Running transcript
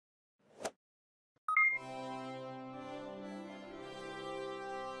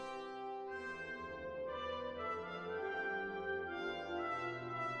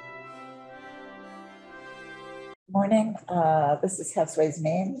Morning. This is Houseways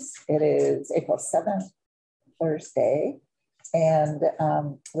Means. It is April 7th, Thursday, and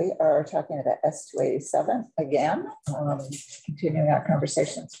we are talking about S.287 again, continuing our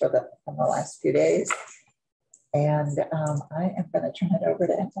conversations from the last few days. And I am going to turn it over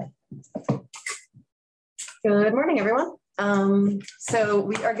to Emily. Good morning, everyone. So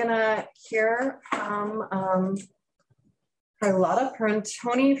we are going to hear from Carlotta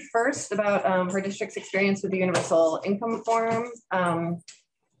Perantoni first about her district's experience with the universal income form. And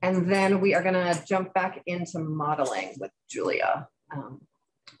then we are going to jump back into modeling with Julia.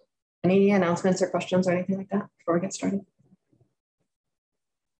 Any announcements or questions or anything like that before we get started?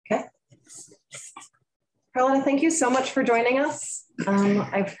 Okay. Carlotta, thank you so much for joining us.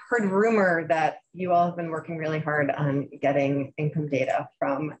 I've heard rumor that you all have been working really hard on getting income data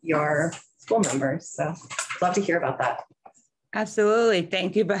from your school members. So I'd love to hear about that. Absolutely.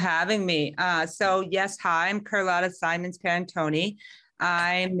 Thank you for having me. So yes, hi, I'm Carlotta Simons-Perantoni.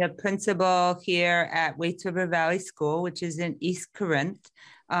 I'm the principal here at Waits River Valley School, which is in East Corinth,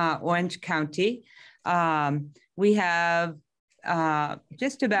 Orange County. We have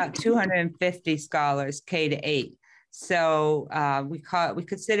just about 250 scholars K to 8. So we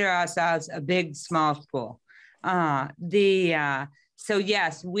consider ourselves a big, small school. So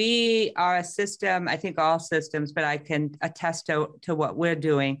yes, we are a system, I think all systems, but I can attest to what we're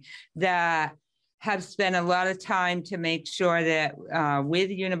doing, that have spent a lot of time to make sure that with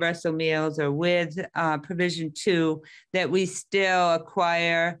universal meals or with provision 2, that we still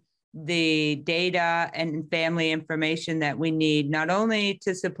acquire the data and family information that we need, not only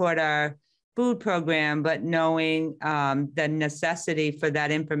to support our food program, but knowing the necessity for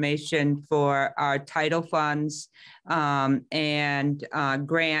that information for our title funds and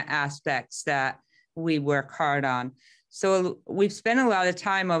grant aspects that we work hard on. So we've spent a lot of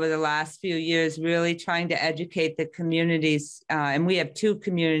time over the last few years really trying to educate the communities, and we have 2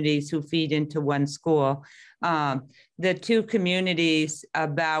 communities who feed into one school, the 2 communities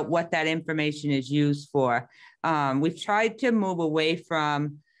about what that information is used for. We've tried to move away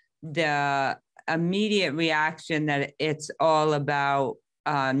from the immediate reaction that it's all about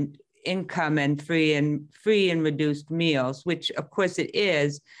income and free and reduced meals, which of course it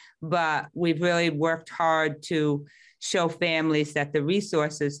is, but we've really worked hard to show families that the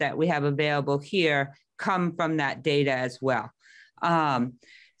resources that we have available here come from that data as well.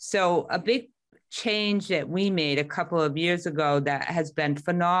 So a big change that we made a couple of years ago that has been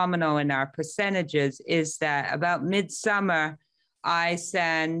phenomenal in our percentages is that about midsummer, I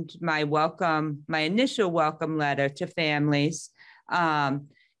send my initial welcome letter to families. And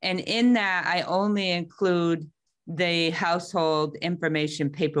in that, I only include the household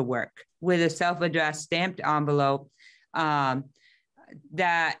information paperwork with a self-addressed stamped envelope and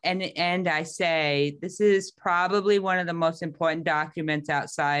I say, this is probably one of the most important documents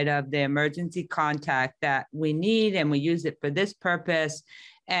outside of the emergency contact that we need, and we use it for this purpose.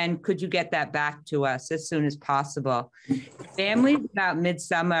 And could you get that back to us as soon as possible? Families about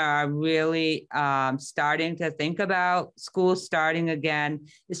midsummer are really starting to think about school starting again,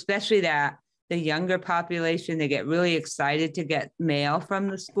 especially that the younger population, they get really excited to get mail from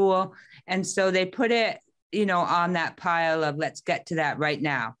the school. And so they put it, on that pile of let's get to that right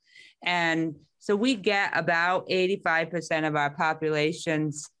now. And so we get about 85% of our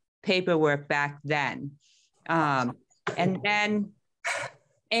population's paperwork back then. And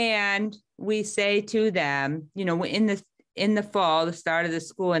we say to them, in the fall, the start of the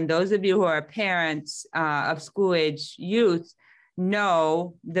school, and those of you who are parents of school age youth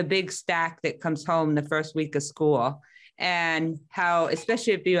know the big stack that comes home the first week of school, and how,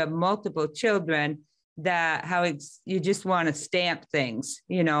 especially if you have multiple children, you just want to stamp things,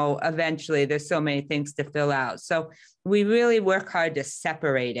 eventually there's so many things to fill out. So we really work hard to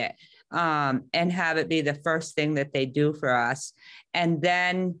separate it and have it be the first thing that they do for us. And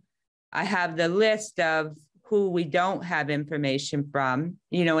then I have the list of who we don't have information from,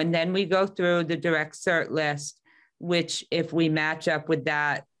 and then we go through the direct cert list, which if we match up with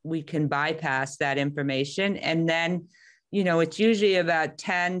that, we can bypass that information. And then, it's usually about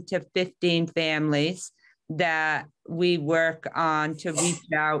 10 to 15 families that we work on to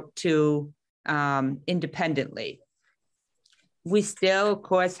reach out to independently. We still, of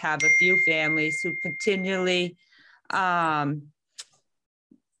course, have a few families who continually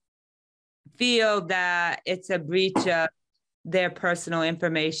feel that it's a breach of their personal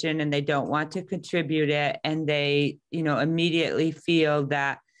information and they don't want to contribute it. And they, immediately feel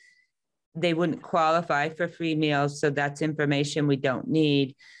that they wouldn't qualify for free meals. So that's information we don't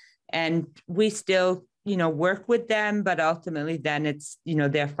need. And we still, work with them, but ultimately then it's,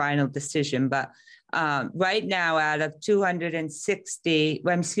 their final decision. But Right now, out of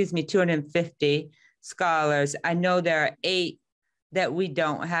 250 scholars, I know there are 8 that we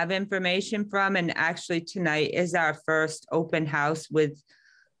don't have information from. And actually tonight is our first open house with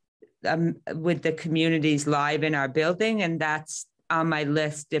the communities live in our building. And that's on my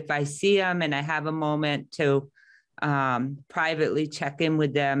list. If I see them and I have a moment to privately check in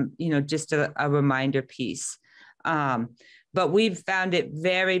with them, just a reminder piece. But we've found it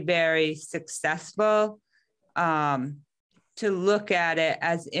very, very successful to look at it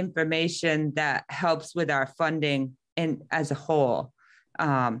as information that helps with our funding and as a whole,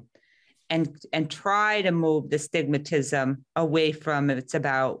 and try to move the stigmatism away from it's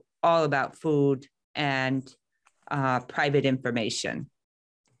all about food and private information.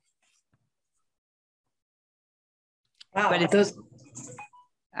 Wow, but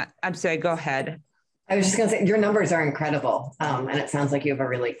I'm sorry, go ahead. I was just going to say, your numbers are incredible. And it sounds like you have a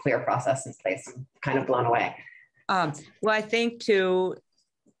really clear process in place. I'm kind of blown away. Well, I think too,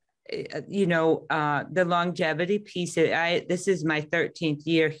 the longevity piece, this is my 13th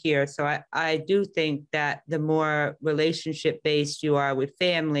year here. So I do think that the more relationship-based you are with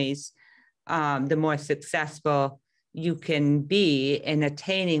families, the more successful you can be in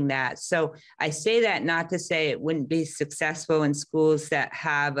attaining that. So I say that not to say it wouldn't be successful in schools that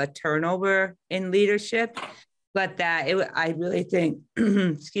have a turnover in leadership, but that I really think,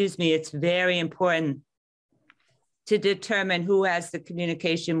 excuse me, it's very important to determine who has the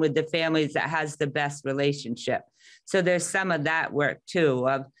communication with the families that has the best relationship. So there's some of that work too,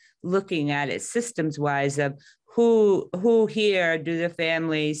 of looking at it systems-wise of who here do the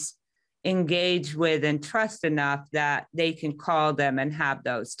families engage with and trust enough that they can call them and have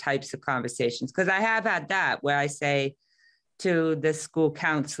those types of conversations. Because I have had that where I say to the school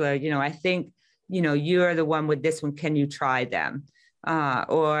counselor, I think, you're the one with this one, can you try them?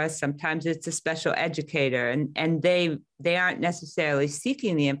 Or sometimes it's a special educator and they aren't necessarily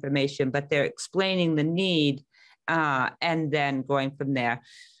seeking the information, but they're explaining the need and then going from there.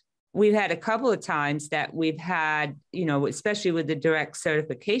 We've had a couple of times that we've had, especially with the direct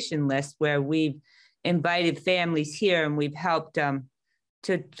certification list, where we've invited families here and we've helped them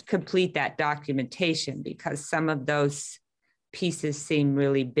to complete that documentation because some of those pieces seem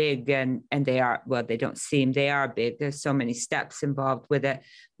really big and they are, well, they don't seem, they are big. There's so many steps involved with it,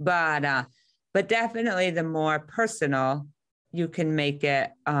 but definitely the more personal you can make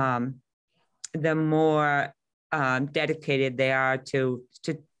it, the more dedicated they are to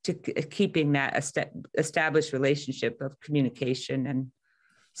keeping that established relationship of communication and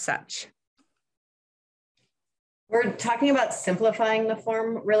such. We're talking about simplifying the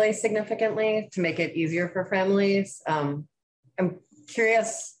form really significantly to make it easier for families. I'm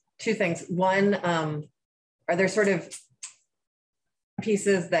curious, 2 things. One, are there sort of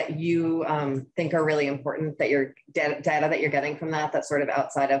pieces that you think are really important that your data that you're getting from that's sort of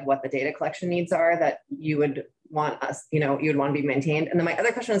outside of what the data collection needs are that you would want you would want to be maintained? And then my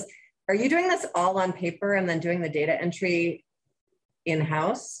other question is, are you doing this all on paper and then doing the data entry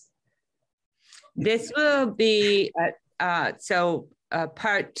in-house? This will be,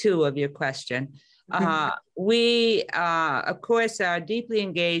 part 2 of your question. We, of course, are deeply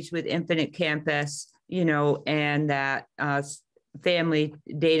engaged with Infinite Campus, and that family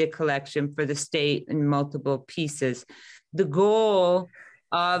data collection for the state in multiple pieces. The goal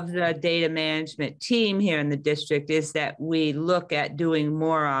of the data management team here in the district is that we look at doing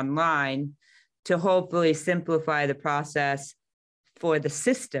more online to hopefully simplify the process for the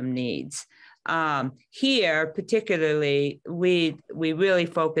system needs. Here, particularly, we really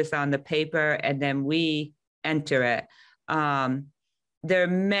focus on the paper and then we enter it. There are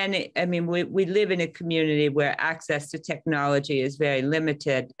many, we live in a community where access to technology is very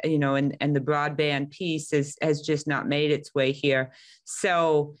limited, and the broadband piece has just not made its way here.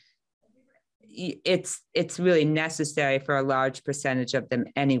 So it's really necessary for a large percentage of them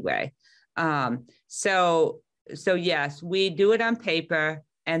anyway. So yes, we do it on paper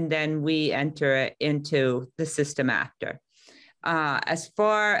and then we enter it into the system after. As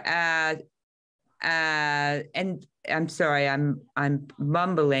far as, and I'm sorry, I'm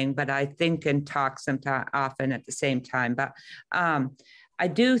mumbling, but I think and talk sometimes often at the same time. But I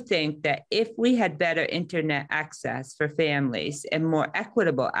do think that if we had better internet access for families and more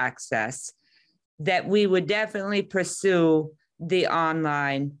equitable access, that we would definitely pursue the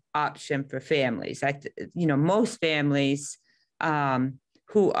online option for families. Most families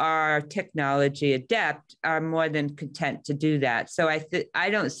who are technology adept are more than content to do that. So I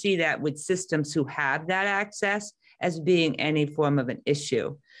don't see that with systems who have that access as being any form of an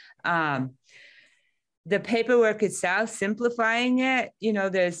issue. the paperwork itself, simplifying it, you know,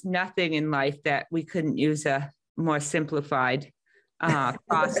 there's nothing in life that we couldn't use a more simplified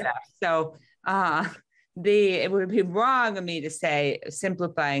process. So it would be wrong of me to say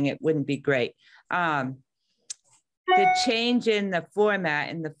simplifying it wouldn't be great. The change in the format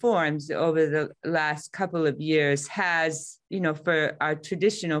in the forms over the last couple of years has, you know, for our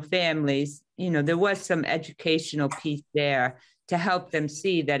traditional families, you know, there was some educational piece there to help them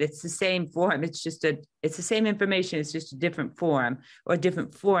see that it's the same form. It's the same information. It's just a different form or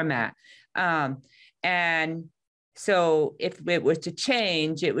different format. And so if it were to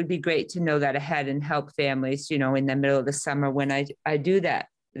change, it would be great to know that ahead and help families, you know, in the middle of the summer when I do that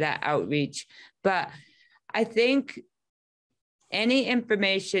outreach. But I think any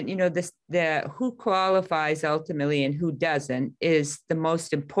information, you know, the who qualifies ultimately and who doesn't is the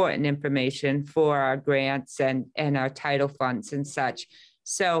most important information for our grants and our title funds and such.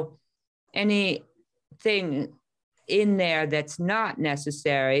 So anything in there that's not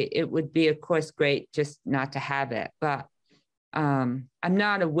necessary, it would be, of course, great just not to have it. But I'm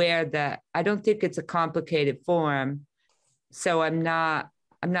not aware that, I don't think it's a complicated form. So I'm not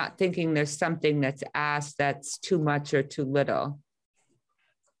thinking there's something that's asked that's too much or too little.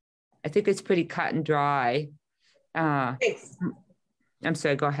 I think it's pretty cut and dry. I'm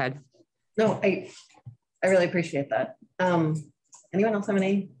sorry, go ahead. No, I really appreciate that. Anyone else have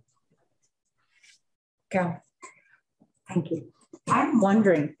any? Carol. Thank you. I'm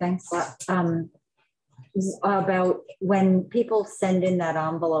wondering, thanks a lot, about when people send in that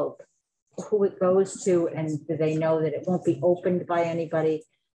envelope, who it goes to, and do they know that it won't be opened by anybody?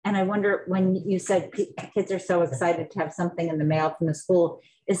 And I wonder, when you said kids are so excited to have something in the mail from the school,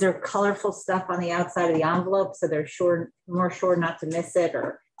 is there colorful stuff on the outside of the envelope so they're more sure not to miss it,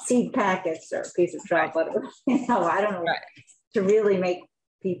 or seed packets or a piece of chocolate? Or, you know, I don't know, to really make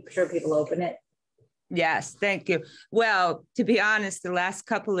sure people open it. Yes, thank you. Well, to be honest, the last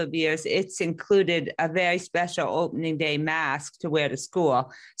couple of years, it's included a very special opening day mask to wear to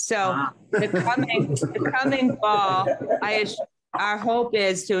school. So the coming fall, our hope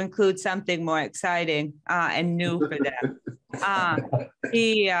is to include something more exciting and new for them.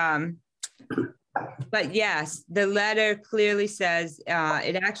 But yes, the letter clearly says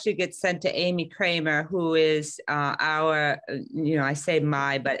it actually gets sent to Amy Kramer, who is our, you know, I say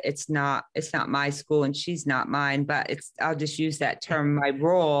my, but it's not my school and she's not mine, but I'll just use that term, my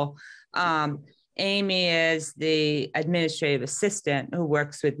role. Amy is the administrative assistant who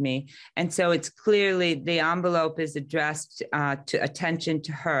works with me. And so it's clearly, the envelope is addressed to attention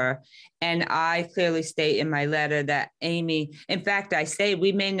to her. And I clearly state in my letter that Amy, in fact, I say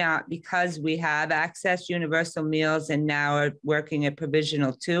we may not, because we have access universal meals and now are working at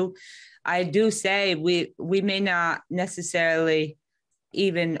provisional 2. I do say we may not necessarily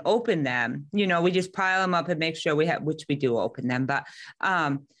even open them. You know, we just pile them up and make sure we have, which we do open them,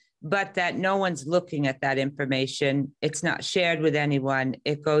 but that no one's looking at that information. It's not shared with anyone.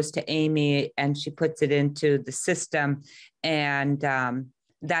 It goes to Amy and she puts it into the system, and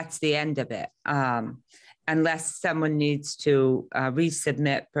that's the end of it. Unless someone needs to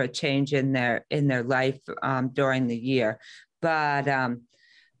resubmit for a change in their life during the year. But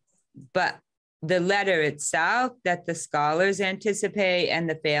the letter itself that the scholars anticipate and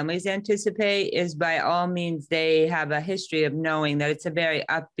the families anticipate is, by all means, they have a history of knowing that it's a very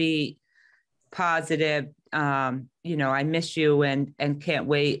upbeat, positive, you know, I miss you and can't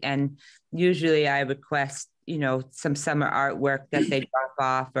wait. And usually I request, you know, some summer artwork that they drop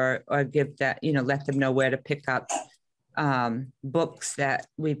off or give that, you know, let them know where to pick up books that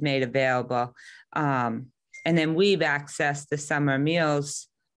we've made available. And then we've accessed the summer meals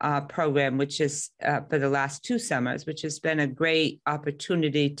program, which is for the last 2 summers, which has been a great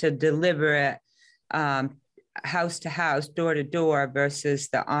opportunity to deliver it house to house, door to door versus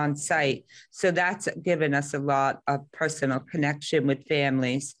the on-site. So that's given us a lot of personal connection with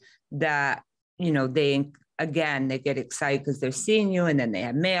families that, you know, they get excited because they're seeing you and then they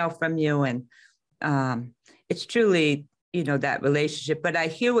have mail from you. And it's truly, you know, that relationship. But I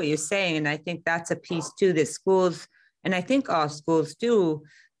hear what you're saying. And I think that's a piece too that schools, and I think all schools do,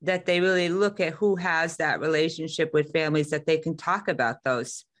 that they really look at who has that relationship with families that they can talk about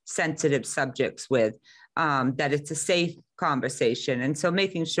those sensitive subjects with, that it's a safe conversation. And so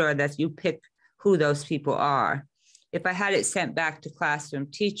making sure that you pick who those people are. If I had it sent back to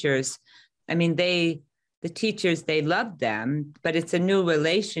classroom teachers, I mean, the teachers, they love them, but it's a new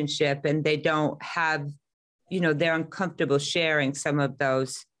relationship and they don't have, you know, they're uncomfortable sharing some of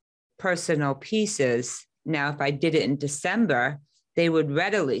those personal pieces. Now, if I did it in December, they would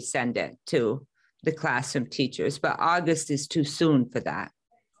readily send it to the classroom teachers, but August is too soon for that.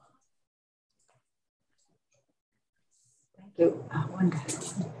 you. I wonder.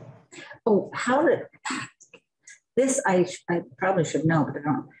 Oh, how did this? I probably should know, but I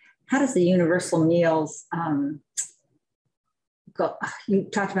don't. How does the universal meals go? You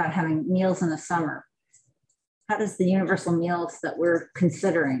talked about having meals in the summer. How does the universal meals that we're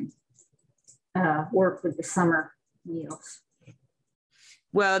considering work with the summer meals?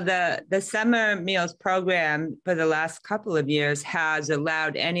 Well, the summer meals program for the last couple of years has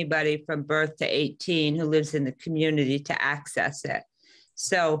allowed anybody from birth to 18 who lives in the community to access it.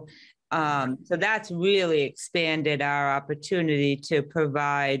 So, so that's really expanded our opportunity to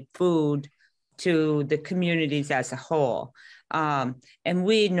provide food to the communities as a whole. And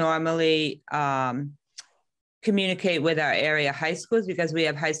we normally communicate with our area high schools because we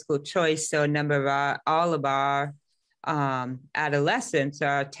have high school choice. So a number of all of our adolescents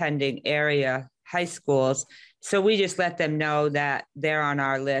are attending area high schools. So we just let them know that they're on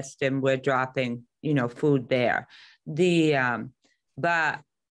our list and we're dropping, food there. But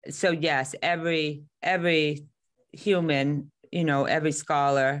so yes, every human, every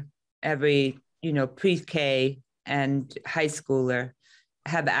scholar, every, pre-K and high schooler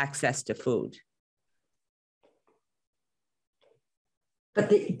have access to food.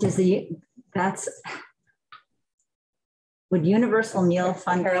 But would universal meal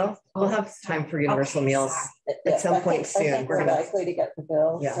fund? Carol, we'll have time for universal meals at some point soon. I think we're likely to get the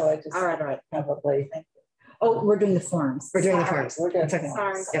bill, Yeah. so I just All right. probably. Oh, we're doing the forms. We're doing the forms. We're doing Okay.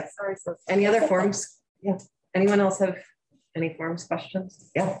 forms. Yep. Any other forms? Yeah. Anyone else have any forms questions?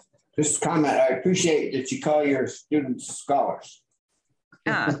 Yeah. Just a comment. I appreciate that you call your students scholars.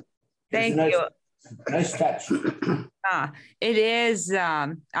 Thank you. Nice touch. It is,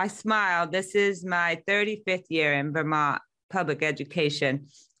 I smile. This is my 35th year in Vermont public education.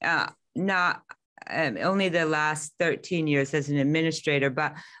 Not only the last 13 years as an administrator,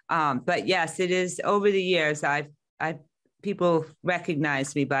 but yes, it is over the years people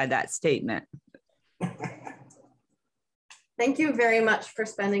recognize me by that statement. Thank you very much for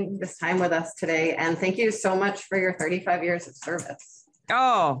spending this time with us today. And thank you so much for your 35 years of service.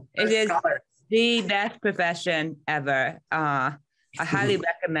 Oh, it is Scholars. the best profession ever. I highly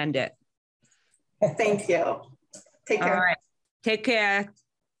recommend it. Thank you. Take care. All right. Take care.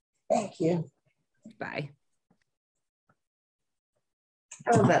 Thank you. Bye.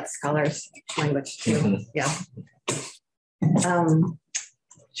 I love that scholars language too. Yeah.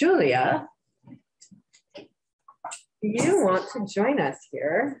 Julia, you want to join us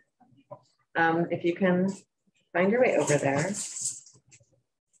here? If you can find your way over there.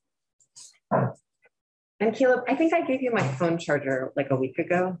 And Caleb, I think I gave you my phone charger like a week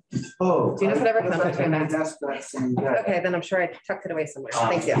ago. Oh, do you know whatever contact I have? Okay, Okay, then I'm sure I tucked it away somewhere.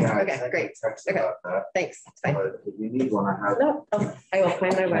 Thank you. Yeah, okay, great. Okay, thanks. It's fine. If you need one, I have. No, I will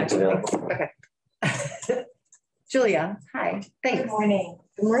find my way. Okay. Julia, hi. Thanks. Good morning.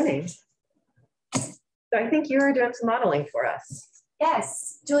 Good morning. So I think you were doing some modeling for us.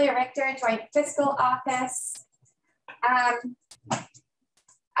 Yes, Julia Richter, Joint Fiscal Office. I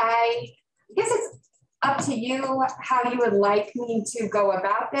guess it's up to you how you would like me to go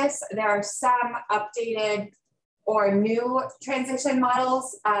about this. There are some updated or new transition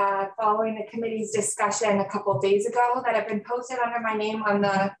models following the committee's discussion a couple of days ago that have been posted under my name on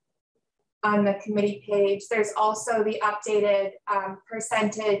the committee page. There's also the updated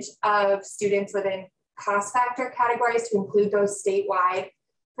percentage of students within cost factor categories to include those statewide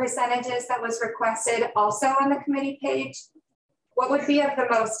percentages that was requested also on the committee page. What would be of the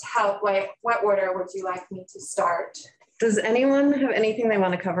most help? Like, what order would you like me to start? Does anyone have anything they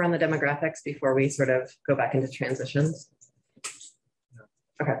want to cover on the demographics before we sort of go back into transitions?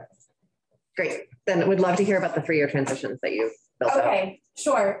 Okay, great. Then we'd love to hear about the 3-year transitions that you've built out. Okay,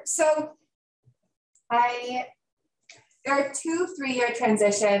 sure. So there are 2 3-year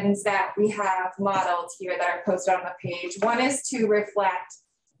transitions that we have modeled here that are posted on the page. One is to reflect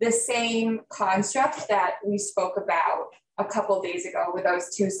the same construct that we spoke about a couple of days ago with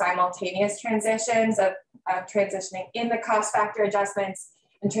those 2 simultaneous transitions of transitioning in the cost factor adjustments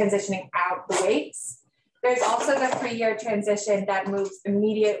and transitioning out the weights. There's also the 3-year transition that moves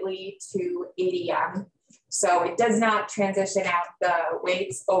immediately to ADM. So it does not transition out the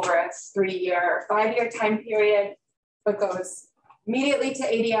weights over a 3-year or 5-year time period, but goes immediately to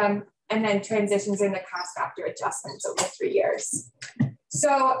ADM and then transitions in the cost factor adjustments over 3 years.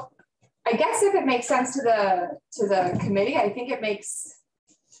 So I guess if it makes sense to the committee, I think it makes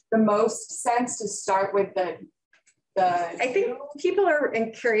the most sense to start with the I think people are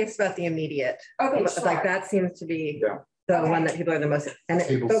curious about the immediate. Okay, sure. Like that seems to be the one that people are the most, and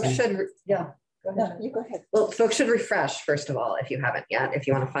folks should, Go No, ahead. you go ahead. Well, folks should refresh first of all, if you haven't yet, if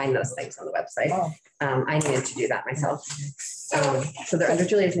you want to find those things on the website. Oh, I needed to do that myself. So they're under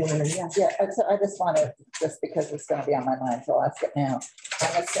Julia's name. And then, yeah. yeah, so I just wanted, just because it's gonna be on my mind, so I'll ask it now.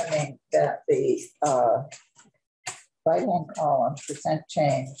 I'm assuming that the right-hand column, percent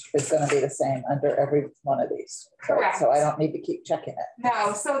change, is gonna be the same under every one of these. right? Correct. So I don't need to keep checking it.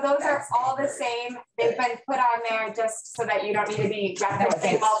 No, so those are all the same. They've been put on there just so that you don't need to be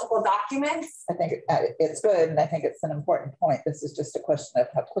referencing multiple documents. I think it's good, and I think it's an important point. This is just a question of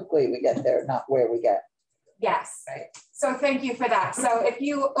how quickly we get there, not where we get. Yes. Right. So thank you for that. So if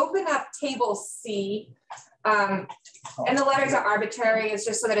you open up table C, and the letters are arbitrary, it's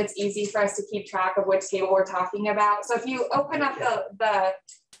just so that it's easy for us to keep track of which table we're talking about. So if you open up the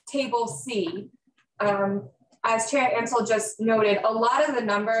table C, as Chair Ansel just noted, a lot of the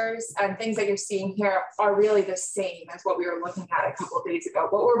numbers and things that you're seeing here are really the same as what we were looking at a couple of days ago.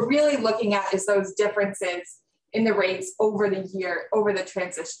 What we're really looking at is those differences in the rates over the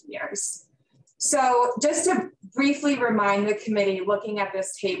transition years. So just to briefly remind the committee, looking at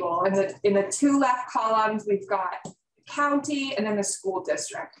this table, in the two left columns, we've got county and then the school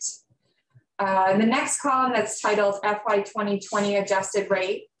district. The next column that's titled FY 2020 adjusted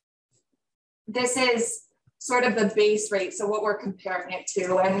rate. This is sort of the base rate, so what we're comparing it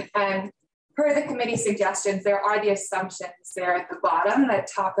to. And per the committee suggestions, there are the assumptions there at the bottom that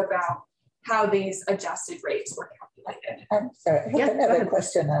talk about how these adjusted rates were calculated. I'm sorry, I have Yeah, go another ahead.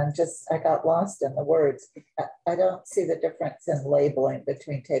 question. I got lost in the words. I don't see the difference in labeling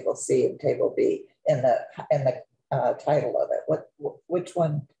between table C and table B in the title of it. Which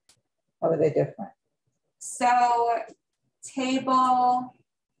one, how are they different? So table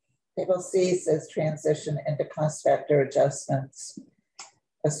C says transition into cost factor adjustments,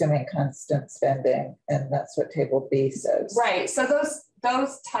 assuming constant spending, and that's what table B says. right. So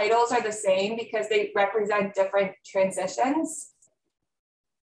those titles are the same because they represent different transitions.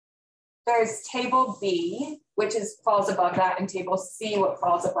 There's table B, which falls above that, and table C, what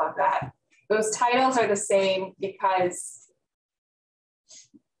falls above that. Those titles are the same because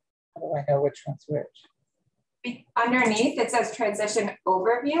How do I know which one's which? underneath it says transition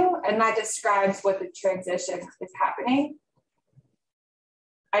overview, and that describes what the transition is happening.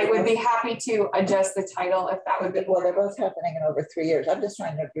 I would be happy to adjust the title if that would be. Well, they're both happening in over 3 years. I'm just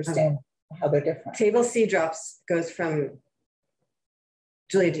trying to understand how they're different. Table C goes from,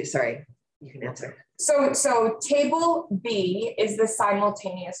 Julia, sorry, you can answer. So table B is the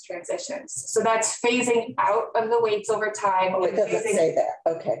simultaneous transitions. So that's phasing out of the weights over time. Oh, it doesn't say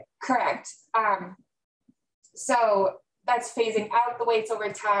that. Okay. Correct. So that's phasing out the weights over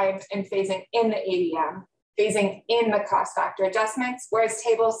time and phasing in the ADM, phasing in the cost factor adjustments, whereas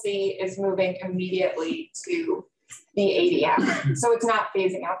table C is moving immediately to the ADM. So it's not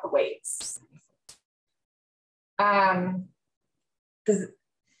phasing out the weights.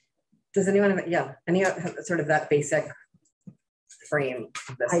 Does anyone have, any have sort of that basic frame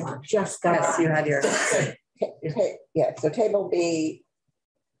of this I one? just got. Yes, you had your. Yeah, so table B,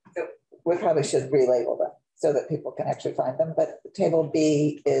 we probably should relabel them so that people can actually find them, but table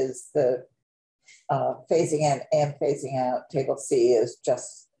B is the phasing in and phasing out. Table C is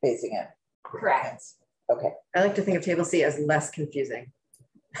just phasing in. Correct. Okay. I like to think of table C as less confusing.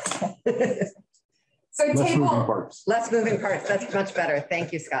 So Less moving parts. Less moving parts, that's much better.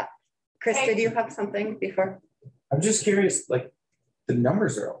 Thank you, Scott. Chris, did you have something before? I'm just curious, like the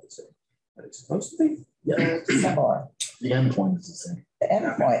numbers are all the same. Are they supposed to be? Yeah. Similar. The endpoint is the same. The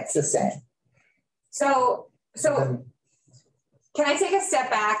endpoint's the same. So can I take a step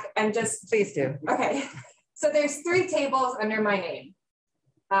back and just, Please do. okay. So there's 3 tables under my name.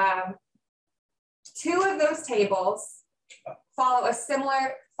 2 of those tables follow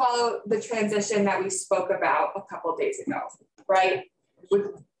the transition that we spoke about a couple of days ago, right?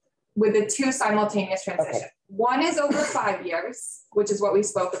 With the 2 simultaneous transitions. Okay. One is over 5 years, which is what we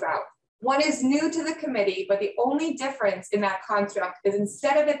spoke about. One is new to the committee, but the only difference in that construct is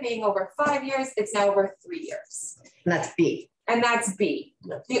instead of it being over 5 years, it's now over 3 years. And that's B. And that's B.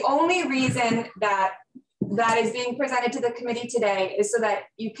 Yes. The only reason that is being presented to the committee today is so that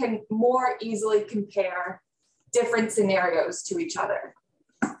you can more easily compare different scenarios to each other.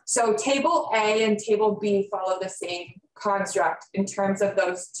 So table A and table B follow the same construct in terms of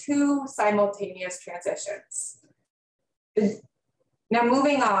those 2 simultaneous transitions. Now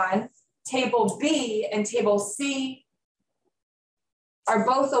moving on, table B and table C are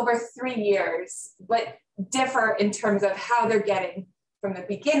both over 3 years, but differ in terms of how they're getting from the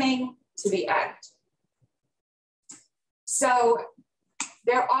beginning to the end. So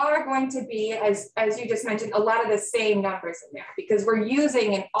there are going to be, as you just mentioned, a lot of the same numbers in there because we're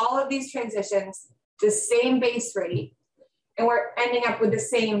using in all of these transitions the same base rate and we're ending up with the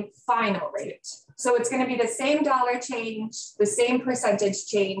same final rate. So it's going to be the same dollar change, the same percentage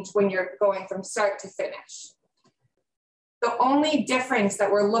change when you're going from start to finish. The only difference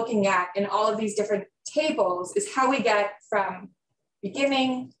that we're looking at in all of these different tables is how we get from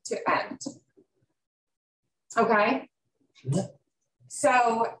beginning to end. Okay. Yeah.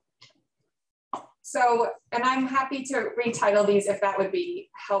 So, and I'm happy to retitle these if that would be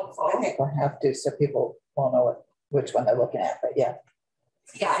helpful. I think we'll have to, so people will know which one they're looking at, but yeah.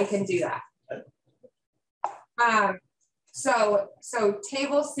 Yeah, I can do that. So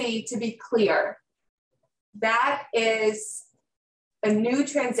table C, to be clear, that is a new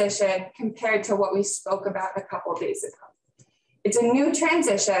transition compared to what we spoke about a couple of days ago. It's a new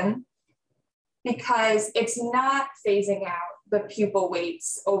transition because it's not phasing out the pupil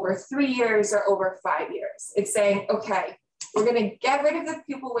weights over 3 years or over 5 years. It's saying, okay, we're going to get rid of the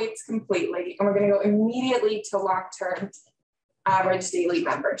pupil weights completely, and we're going to go immediately to long-term average daily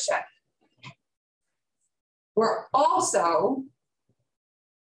membership. We're also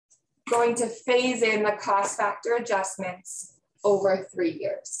going to phase in the cost factor adjustments over 3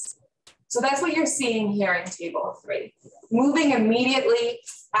 years. So that's what you're seeing here in table 3, moving immediately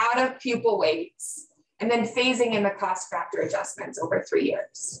out of pupil weights and then phasing in the cost factor adjustments over 3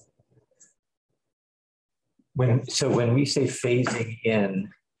 years. So when we say phasing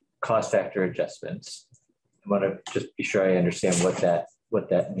in cost factor adjustments, I want to just be sure I understand what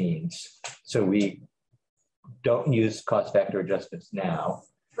that means. So we don't use cost factor adjustments now.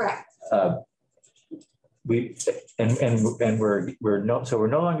 Correct. We're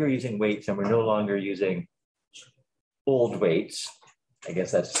no longer using weights, and we're no longer using old weights. I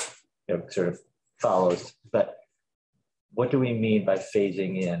guess that's sort of follows. But what do we mean by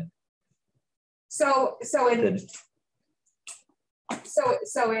phasing in?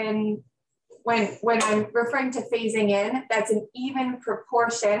 When I'm referring to phasing in, that's an even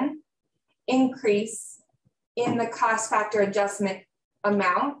proportion increase in the cost factor adjustment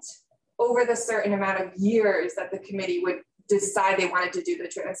amount over the certain amount of years that the committee would decide they wanted to do the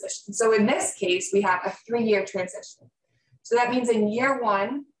transition. So in this case, we have a 3-year transition. So that means in year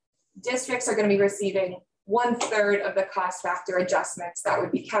 1, districts are going to be receiving 1/3 of the cost factor adjustments that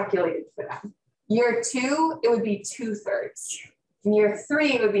would be calculated for them. Year 2, it would be 2/3. In year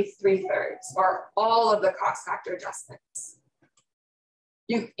 3, it would be 3/3, or all of the cost factor adjustments.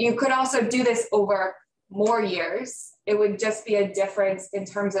 You could also do this over more years. It would just be a difference in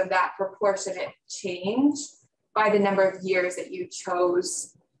terms of that proportionate change by the number of years that you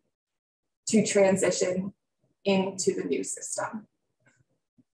chose to transition into the new system.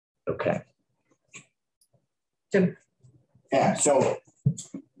 Okay. Jim. Yeah, so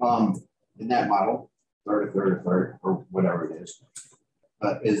in that model, third, or whatever it is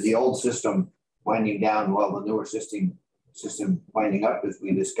the old system winding down while the newer system winding up, as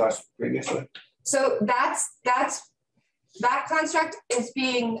we discussed previously? So that construct is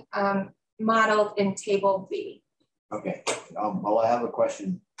being modeled in table B. Okay. Well, I have a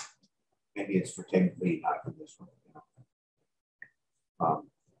question. Maybe it's for table B, not for this one.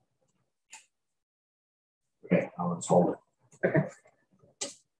 Okay, let's hold it. Okay.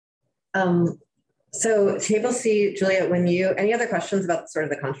 So table C, Julia, any other questions about sort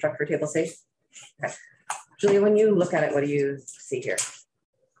of the construct for table C? Okay. Julia, when you look at it, what do you see here?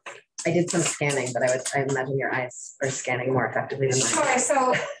 I did some scanning, but I imagine your eyes are scanning more effectively than mine.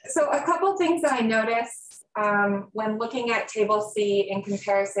 Sure. So a couple things that I noticed when looking at table C in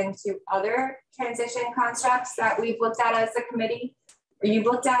comparison to other transition constructs that we've looked at as a committee, or you've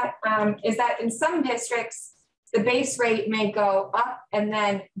looked at, is that in some districts, the base rate may go up and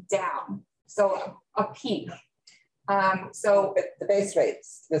then down. So a peak. So the base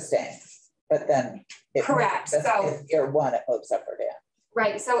rate's the same, but then correct. So in year 1, it moves up or down.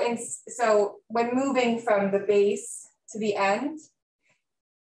 Right. So when moving from the base to the end,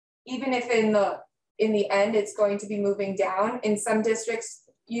 even if in the end it's going to be moving down, in some districts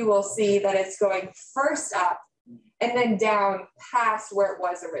you will see that it's going first up and then down past where it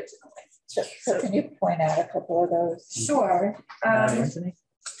was originally. So can you point out a couple of those? Sure. Anthony?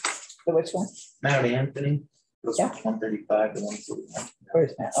 The which one? Mount Anthony. Goes Yeah. from 135 to 141.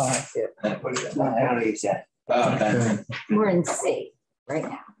 Where's that? Oh, I see it. What county is that? We're in C right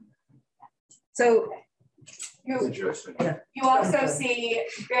now. So you Interesting. also see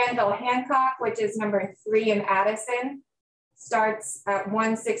Granville Hancock, which is number 3 in Addison, starts at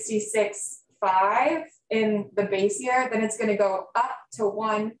 166.5 in the base year. Then it's going to go up to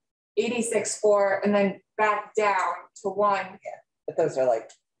 186.4 and then back down to 1 but those are like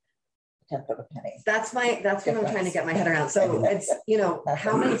 1/10 of a penny. That's what I'm trying to get my head around. So it's, you know,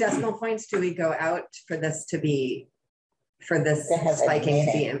 how many decimal points do we go out for this to be, for this spiking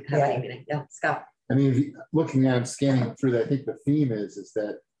to be have any meaning? Yeah, Scott. I mean, if you, looking at scanning through that, I think the theme is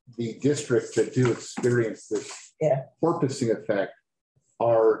that the districts that do experience this porpoising effect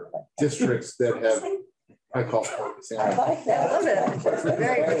are districts that have, I call it porpoising. I like that. I love it.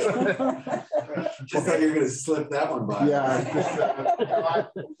 Very good. Just thought you were going to slip that one by. Yeah,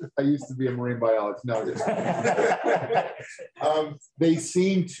 I used to be a marine biologist. No, they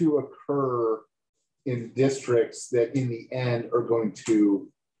seem to occur in districts that in the end are going to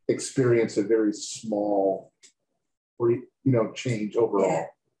experience a very small, change overall.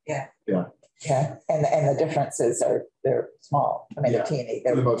 Yeah. And the differences they're small. I mean, they're teeny.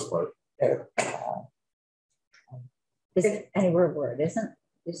 For the most part. Is it any word, isn't?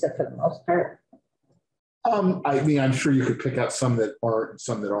 You said for the most part. I mean, I'm sure you could pick out some that aren't,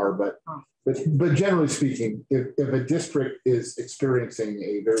 some that are, but generally speaking, if a district is experiencing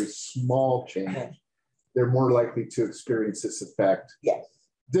a very small change, they're more likely to experience this effect. Yes.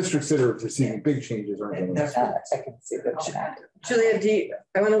 Districts that are receiving big changes aren't going to experience. I can see that. Julia,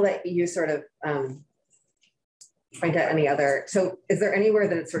 I want to let you sort of point out any other. So is there anywhere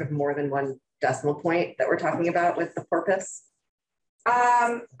that it's sort of more than one decimal point that we're talking about with the porpoise?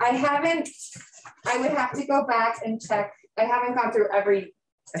 I would have to go back and check. I haven't gone through every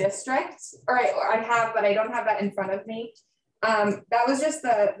district, or I have, but I don't have that in front of me. That was just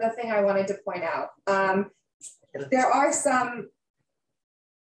the thing I wanted to point out. There are some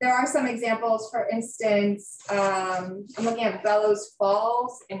examples. For instance, I'm looking at Bellows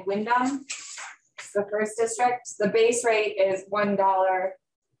Falls in Wyndham. It's the first district. The base rate is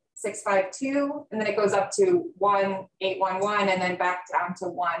 $1.652, and then it goes up to $1.811, and then back down to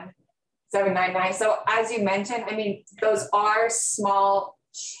 $1.799. So as you mentioned, I mean, those are small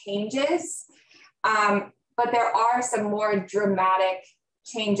changes, but there are some more dramatic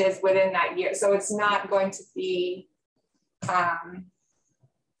changes within that year. So it's not going to be,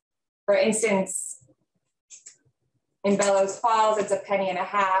 for instance, in Bellows Falls, it's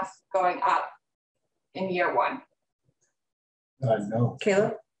 $0.015 going up in year one. No.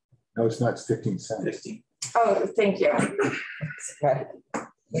 Caleb? No, it's not. It's 15 cents. 15. Oh, thank you. Right.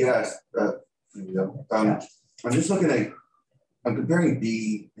 Yes. I'm just looking at, I'm comparing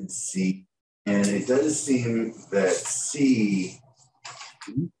B and C, and it does seem that C.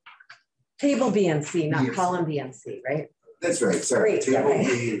 Table B and C, not column B and C, right? That's right. Sorry. Great. Table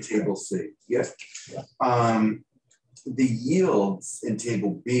B and table C. Yes. Yeah. The yields in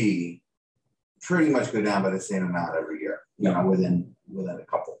table B pretty much go down by the same amount every year, within a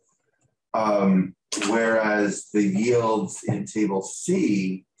couple. Whereas the yields in table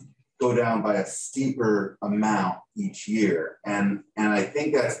C go down by a steeper amount each year. And I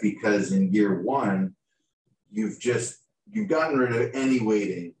think that's because in year one, you've gotten rid of any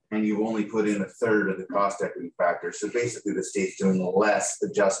weighting and you've only put in 1/3 of the cost equity factor. So basically the state's doing less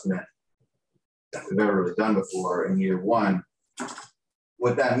adjustment than we've ever really done before in year one.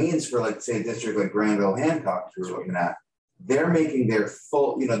 What that means for, like, say, a district like Granville Hancock, we're looking at, they're making their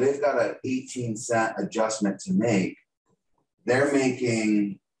full, they've got an 18-cent adjustment to make. They're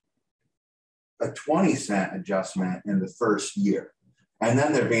making a 20-cent adjustment in the first year. And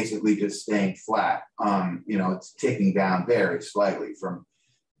then they're basically just staying flat. It's ticking down very slightly from,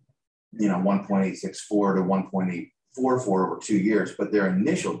 1.864 to 1.844 over 2 years, but their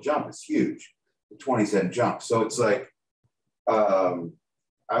initial jump is huge, the 20-cent jump. So it's like,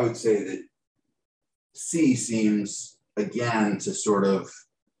 I would say that C seems, again, to sort of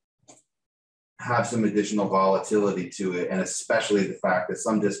have some additional volatility to it, and especially the fact that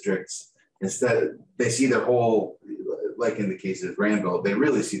some districts, instead, they see their whole, like in the case of Granville, they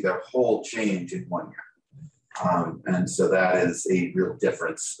really see their whole change in 1 year. And so that is a real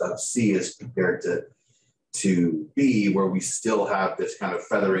difference of C as compared to B, where we still have this kind of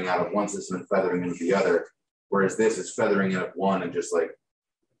feathering out of one system and feathering into the other, whereas this is feathering out of one and just like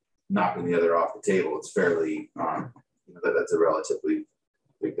knocking the other off the table. It's fairly, that's a relatively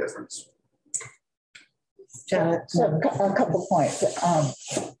big difference. So a couple points.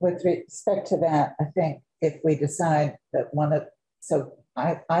 With respect to that, I think if we decide that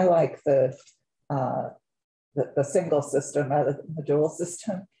I like the single system rather than the dual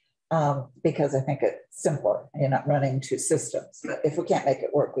system, because I think it's simpler. You're not running two systems. But if we can't make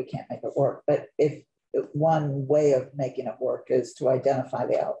it work, we can't make it work. But if one way of making it work is to identify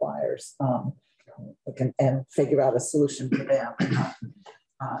the outliers and figure out a solution for them,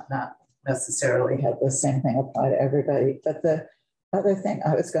 not necessarily have the same thing apply to everybody. But the other thing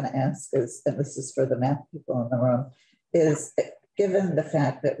I was going to ask is, and this is for the math people in the room, is given the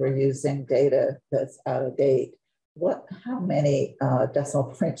fact that we're using data that's out of date, how many decimal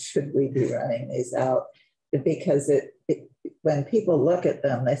points should we be running these out? Because when people look at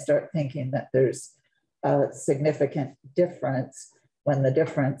them, they start thinking that there's a significant difference when the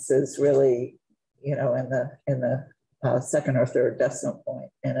difference is really, you know, in the second or third decimal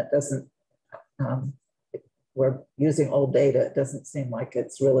point, and it doesn't. We're using old data. It doesn't seem like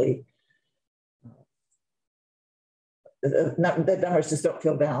it's really. The numbers just don't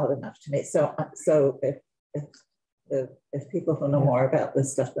feel valid enough to me. So if people who know more about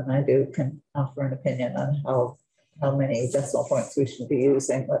this stuff than I do can offer an opinion on how many decimal points we should be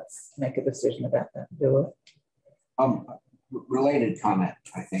using, let's make a decision about that and do it. Related comment,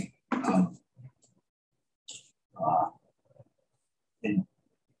 I think. And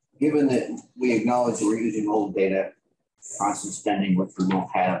given that we acknowledge we're using old data, constant spending, which we won't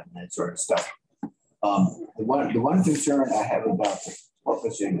have, and that sort of stuff. The one concern I have about the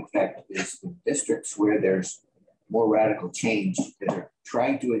porpoising effect is the districts where there's more radical change that are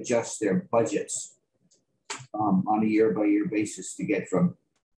trying to adjust their budgets on a year-by-year basis to get from,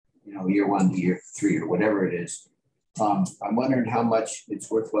 you know, year 1 to year 3 or whatever it is. I'm wondering how much it's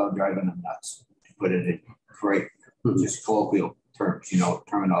worthwhile driving them nuts, to put it in great, just colloquial terms, you know,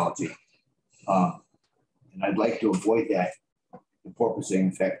 terminology. And I'd like to avoid that, the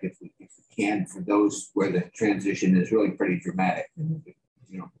porpoising effect, if we can, for those where the transition is really pretty dramatic,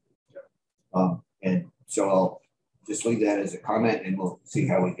 you know. And so I'll just leave that as a comment, and we'll see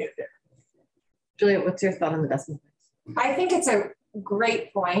how we get there. Julia, what's your thought on the decimal points? I think it's a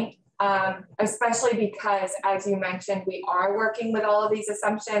great point, especially because, as you mentioned, we are working with all of these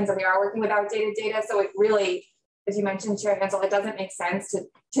assumptions and we are working with outdated data. So it really, as you mentioned, Chair Hansel, it doesn't make sense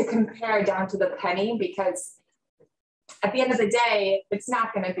to compare down to the penny, because at the end of the day, it's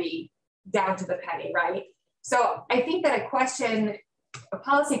not going to be down to the penny, right? So I think that a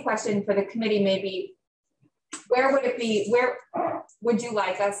policy question for the committee may be, where would it be, where would you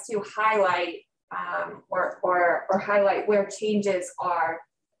like us to highlight or highlight where changes are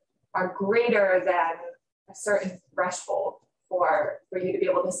greater than a certain threshold for you to be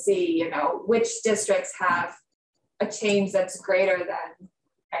able to see, you know, which districts have a change that's greater than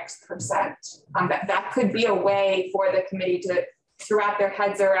X%. That could be a way for the committee to wrap their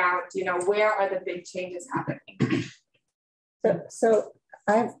heads around, you know, where are the big changes happening? So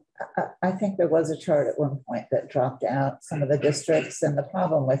I think there was a chart at one point that dropped out some of the districts, and the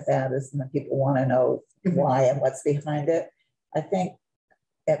problem with that is that people want to know why and what's behind it. I think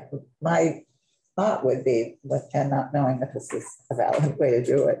my thought would be, and not knowing that this is a valid way to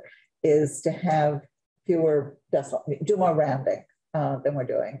do it, is to have fewer decimal, do more rounding than we're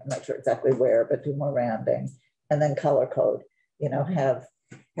doing. I'm not sure exactly where, but do more rounding, and then color code. You know, have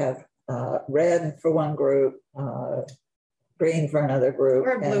red for one group, green for another group,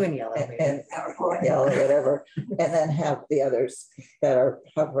 or blue and yellow, and yellow, whatever, and then have the others that are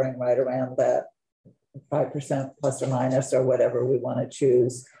hovering right around that 5% plus or minus or whatever we want to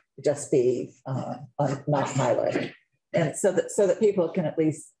choose, just be not highlighted, and so that people can at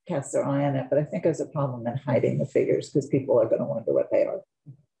least cast their eye on it. But I think there's a problem in hiding the figures, because people are going to wonder what they are.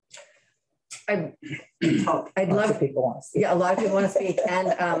 I'd love people want to speak. Yeah, a lot of people want to speak, and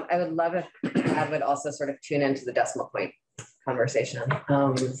I would love if Brad would also sort of tune into the decimal point conversation.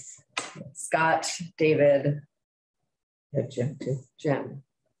 Scott, David, Jim too. Jim,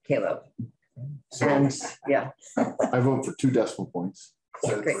 Caleb, and yeah. I vote for 2 decimal points.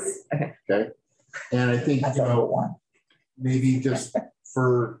 Great. Okay. Okay. And I think, you know, maybe just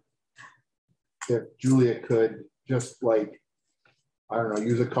for, if Julia could just, like, I don't know,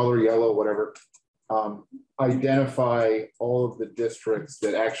 use a color yellow, whatever, identify all of the districts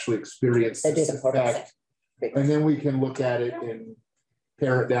that actually experience this effect. And then we can look at it and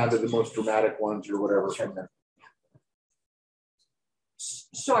pare it down to the most dramatic ones or whatever from there.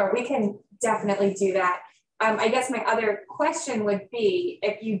 Sure, we can definitely do that. I guess my other question would be,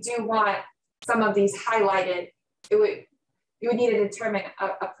 if you do want some of these highlighted, you would need to determine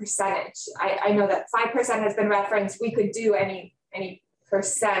a percentage. I know that 5% has been referenced. We could do any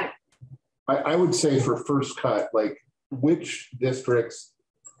percent. I would say for first cut, like, which districts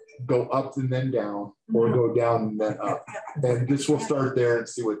go up and then down, or go down and then up, and just we'll start there and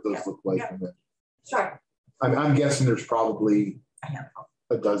see what those look like. Yeah. And then, sure. I'm guessing there's probably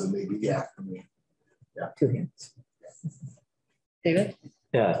a dozen, maybe. Yeah. I mean, yeah. 2 hints. David?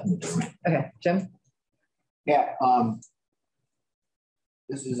 Yeah. Okay, Jim? Yeah.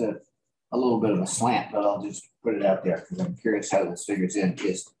 This is a little bit of a slant, but I'll just put it out there because I'm curious how this figures in.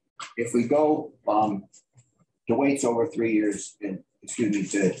 Is if we go to weights over 3 years, and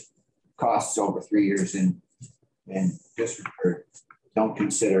to costs over 3 years in and district don't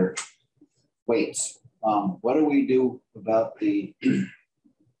consider weights. What do we do about the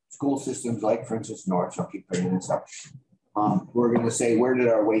school systems, like for instance, North, I'll keep bringing this up. We're going to say, where did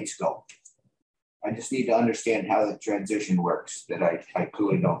our weights go? I just need to understand how the transition works, that I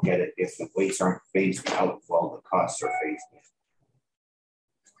clearly don't get it if the weights aren't phased out while the costs are phased in.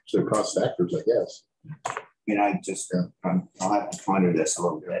 So cost factors, I guess. I'll have to ponder this a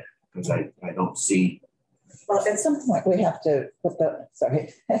little bit because I don't see. Well, at some point we have to put the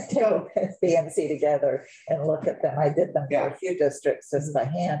BNC together and look at them. I did them for a few districts just by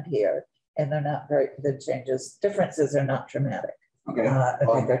hand here, and they're not the differences are not dramatic. Okay. I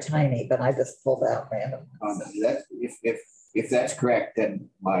think they're tiny, but I just pulled out random. If that's correct, then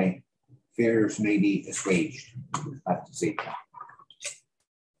my fears may be assuaged. I have to see.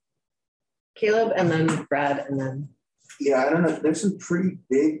 Caleb, and then Brad, and then. Yeah, I don't know. There's some pretty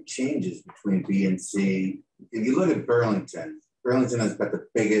big changes between B and C. If you look at Burlington, Burlington has got the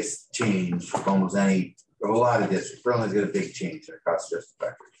biggest change of almost a lot of districts. Burlington's got a big change in their cost just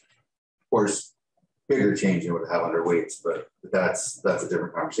factors. Of course, bigger change than what they have under weights, but that's a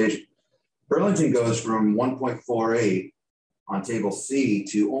different conversation. Burlington goes from 1.48 on table C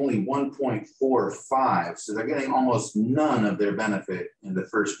to only 1.45. So they're getting almost none of their benefit in the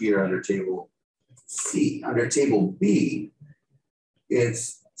first year under table C. Under table B,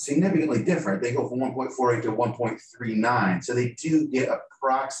 it's significantly different. They go from 1.48 to 1.39. So they do get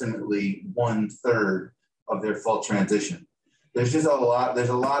approximately 1/3 of their full transition. There's a lot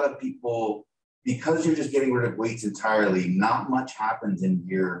of people, because you're just getting rid of weights entirely, not much happens in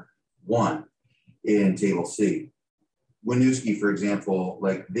year one in table C. Winooski, for example,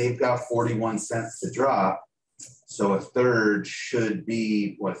 like they've got 41 cents to drop. So 1/3 should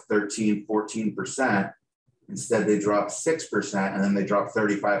be what, 13, 14%. Instead, they drop 6% and then they drop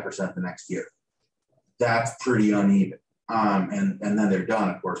 35% the next year. That's pretty uneven. And then they're done,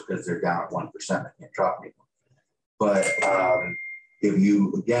 of course, because they're down at 1%. They can't drop anymore. But if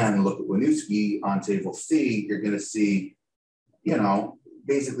you, again, look at Winooski on table C, you're going to see,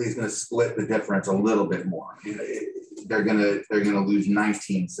 basically it's going to split the difference a little bit more. They're going to lose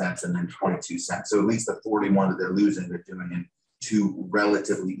 19 cents and then 22 cents. So at least the 41 that they're losing, they're doing in two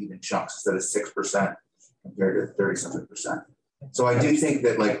relatively even chunks instead of 6% compared to 30-something%. So I do think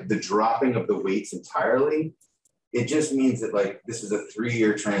that like the dropping of the weights entirely, it just means that like this is a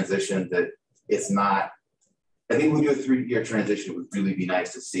 3-year transition that it's not. I think when we do a 3-year transition, it would really be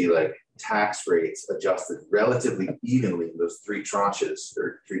nice to see like tax rates adjusted relatively evenly in those 3 tranches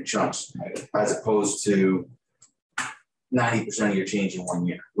or 3 chunks, as opposed to 90% of your change in 1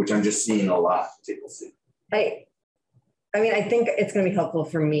 year, which I'm just seeing a lot. People see. I mean, I think it's going to be helpful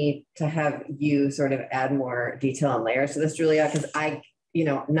for me to have you sort of add more detail and layers to this, Julia, because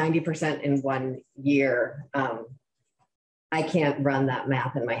 90% in 1 year, I can't run that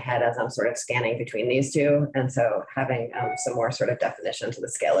math in my head as I'm sort of scanning between these two. And so having some more sort of definition to the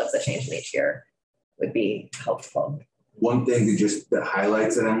scale of the change in each year would be helpful. One thing that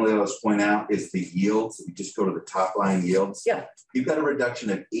highlights that, Emily, I'll just point out is the yields. If you just go to the top line yields, yeah, you've got a reduction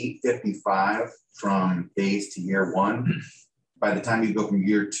of 855 from base to year 1. By the time you go from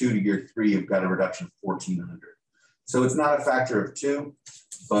year 2 to year 3, you've got a reduction of 1,400. So it's not a factor of 2,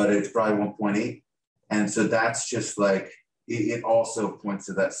 but it's probably 1.8. And so that's just like, it also points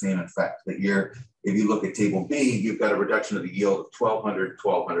to that same effect that if you look at table B, you've got a reduction of the yield of 1,200,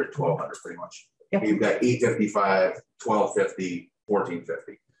 1,200, 1,200 pretty much. Yep. You've got 855, 1,250,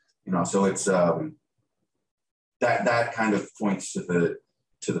 1,450. So it's that kind of points to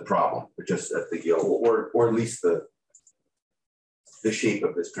the problem, but just at the yield or at least the shape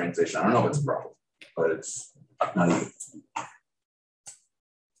of this transition. I don't know if it's a problem, but it's not even.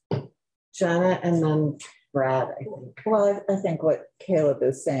 Jenna and then Brad, I think. Well, I think what Caleb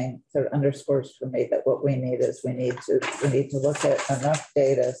is saying sort of underscores for me that what we need is we need to look at enough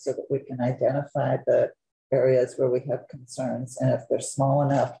data so that we can identify the areas where we have concerns, and if they're small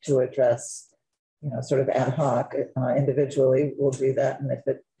enough to address, sort of ad hoc individually, we'll do that. And if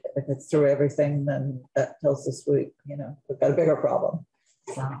it's through everything, then that tells us we've got a bigger problem.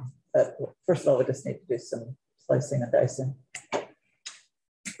 But first of all, we just need to do some slicing and dicing.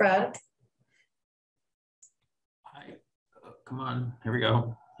 Brad. Come on, here we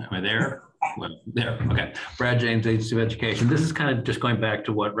go. Am I there? Well, there, okay. Brad James, Agency of Education. This is kind of just going back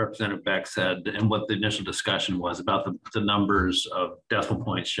to what Representative Beck said and what the initial discussion was about the numbers of decimal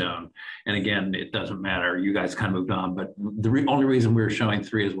points shown. And again, it doesn't matter. You guys kind of moved on, but the only reason we were showing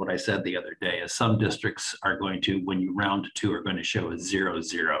 3 is what I said the other day, is some districts are going to, when you round to 2, are going to show a 0,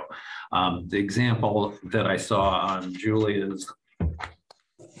 0. The example that I saw on Julia's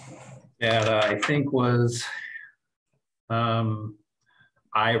data, I think was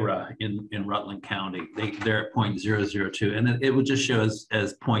IRA in Rutland County. They're at 0.002, and it would just show as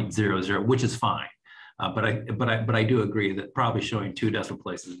 0.00, which is fine. But I do agree that probably showing 2 decimal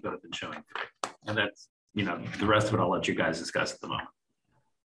places is better than showing 3. And that's, you know, the rest of it I'll let you guys discuss at the moment.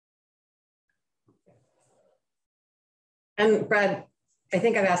 And Brad, I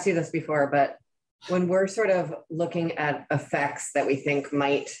think I've asked you this before, but when we're sort of looking at effects that we think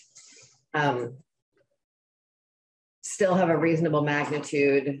might still have a reasonable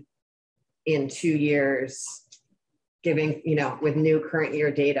magnitude in 2 years, giving, you know, with new current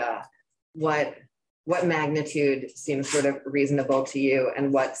year data, what magnitude seems sort of reasonable to you,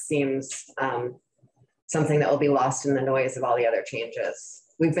 and what seems something that will be lost in the noise of all the other changes?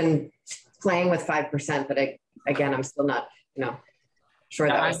 We've been playing with 5%, but again, I'm still not, you know, sure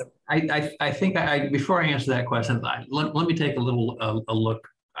that was I think before I answer that question, let me take a little a look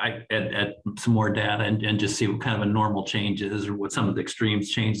at some more data and just see what kind of a normal change is, or what some of the extremes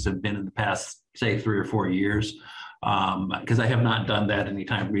changes have been in the past, say, 3 or 4 years. Because I have not done that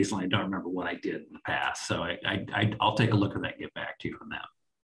anytime recently. I don't remember what I did in the past. So I'll take a look at that and get back to you on that.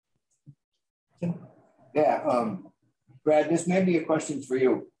 Yeah, Brad, this may be a question for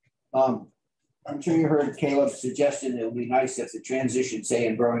you. I'm sure you heard Caleb suggesting it would be nice if the transition, say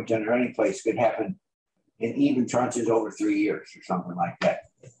in Burlington or any place, could happen in even tranches over 3 years or something like that.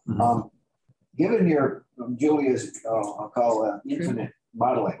 Mm-hmm. Given your Julia's, I'll call infinite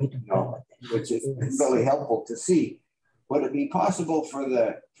modeling, you know, which is really helpful to see, would it be possible for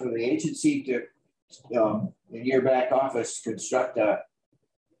the agency to, in your back office, construct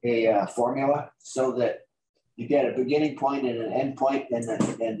a formula so that you get a beginning point and an end point, and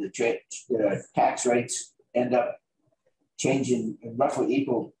the tax rates end up changing in roughly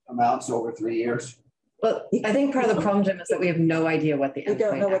equal amounts over 3 years? Well, I think part of the problem, Jim, is that we have no idea what the end point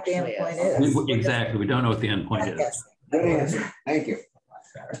is. We don't know what the end point is. Exactly. We don't know what the end point is. Good answer. Thank you.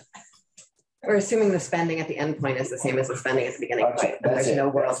 We're assuming the spending at the end point is the same as the spending at the beginning point. There's no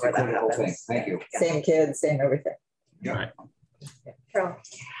world where that happens. Thank you. Same kids, same everything. Yeah. Right. Carol.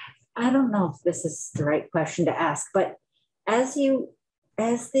 I don't know if this is the right question to ask, but as the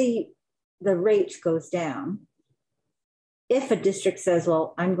rate goes down, if a district says,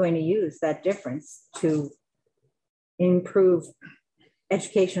 well, I'm going to use that difference to improve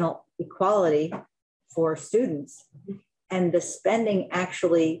educational equality for students, and the spending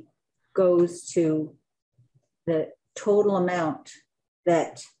actually goes to the total amount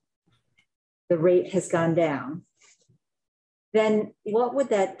that the rate has gone down, then what would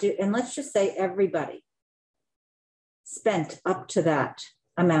that do? And let's just say everybody spent up to that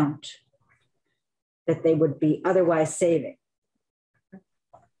amount that they would be otherwise saving.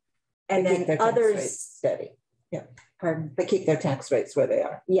 And then others steady. Yeah. Pardon? They keep their tax rates where they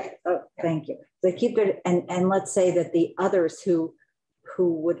are. Yeah. Oh, thank you. They keep it, and let's say that the others who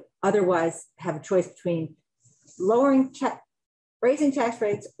would otherwise have a choice between raising tax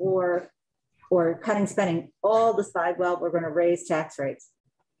rates or cutting spending, all decide, well, we're going to raise tax rates.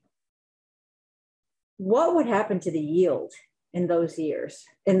 What would happen to the yield in those years,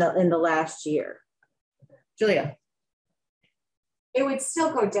 in the last year? Julia. It would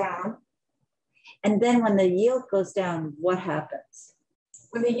still go down. And then when the yield goes down, what happens?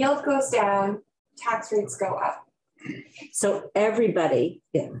 When the yield goes down, tax rates go up. So everybody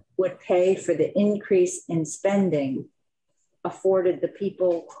would pay for the increase in spending afforded the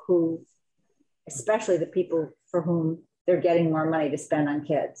people who, especially the people for whom they're getting more money to spend on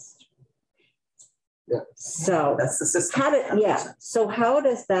kids. Yeah. So that's the system. So how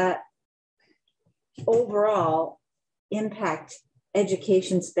does that overall impact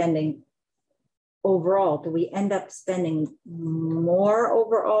education spending overall? Do we end up spending more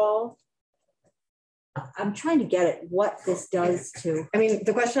overall? I'm trying to get at what this does to. I mean,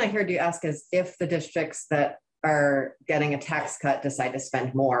 the question I heard you ask is if the districts that are getting a tax cut decide to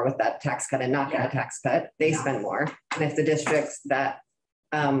spend more with that tax cut and not get a tax cut, they spend more. And if the districts that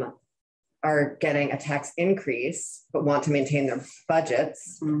are getting a tax increase but want to maintain their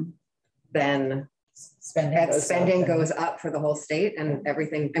budgets, then spending goes up for the whole state and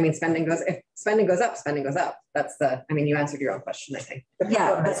everything. I mean, if spending goes up, spending goes up. That's I mean, you answered your own question, I think.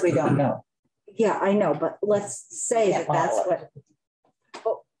 Yeah, because we don't know. Yeah, I know, but let's say that's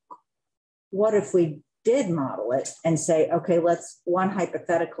what if we did model it and say, okay, one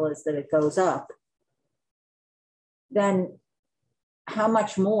hypothetical is that it goes up. Then how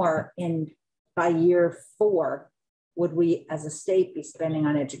much more by year 4 would we as a state be spending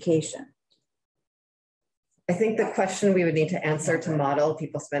on education? I think the question we would need to answer to model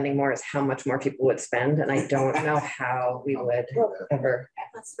people spending more is how much more people would spend. And I don't know how we would ever.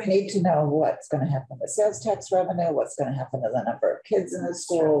 We need to know what's going to happen with sales tax revenue, what's going to happen to the number of kids in the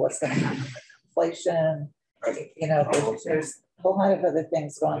school, what's going to happen with inflation. You know, there's a whole lot of other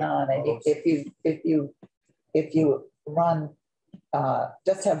things going on. And if you run,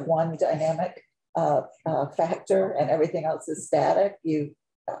 just have one dynamic factor and everything else is static, you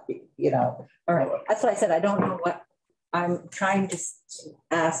know. All right, that's what I said. I don't know what I'm trying to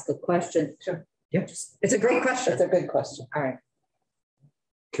ask a question. Sure. Yep. It's a great question. It's a good question. All right.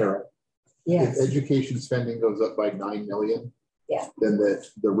 Carol. Yes. If education spending goes up by 9 million, yeah, then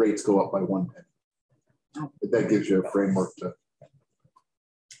the rates go up by 1 penny. But that gives you a framework to.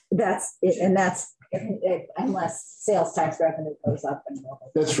 That's it, and that's unless sales tax revenue goes up. And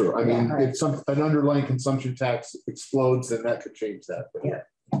That's true. I mean, right. if an underlying consumption tax explodes, then that could change that. But yeah.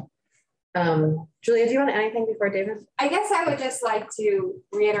 Julia, do you want to add anything before David? I guess I would just like to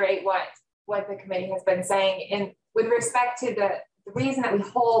reiterate what the committee has been saying. And with respect to the reason that we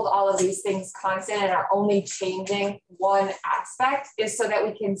hold all of these things constant and are only changing one aspect is so that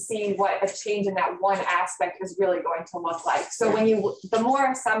we can see what a change in that one aspect is really going to look like. So the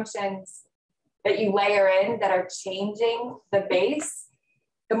more assumptions that you layer in that are changing the base,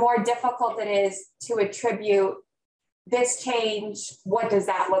 the more difficult it is to attribute this change, what does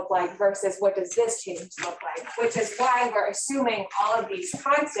that look like versus what does this change look like, which is why we're assuming all of these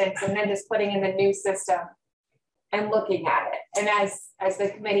constants and then just putting in the new system and looking at it. And as the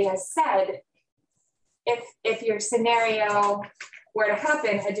committee has said, if your scenario were to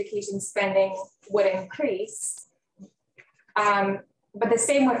happen, education spending would increase. But the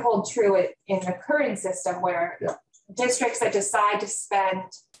same would hold true in the current system where districts that decide to spend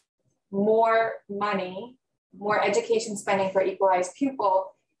more money, more education spending for equalized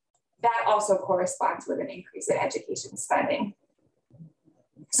pupil, that also corresponds with an increase in education spending.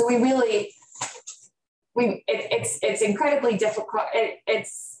 So it's incredibly difficult.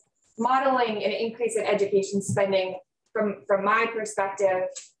 It's modeling an increase in education spending from my perspective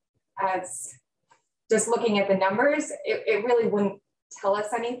as just looking at the numbers, it really wouldn't tell us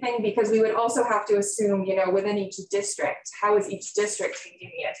anything because we would also have to assume, you know, within each district, how is each district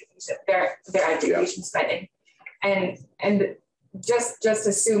changing the education, their education spending? And just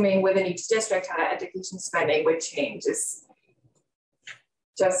assuming within each district how that education spending would change is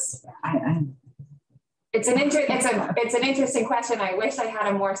just it's an interesting question. I wish I had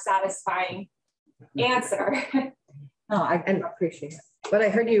a more satisfying answer. No, I appreciate it. But I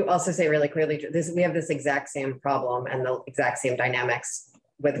heard you also say really clearly, we have this exact same problem and the exact same dynamics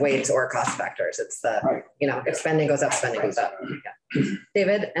with weights or cost factors. It's the, you know, if spending goes up, spending goes up. Yeah.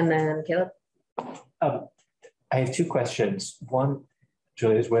 David, and then Caleb. I have two questions. One,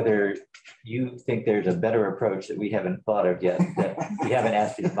 Julia, is whether you think there's a better approach that we haven't thought of yet, that we haven't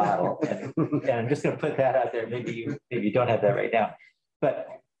asked you to model. And I'm just going to put that out there. Maybe you don't have that right now. But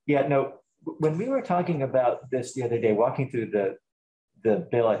yeah, no, when we were talking about this the other day, walking through the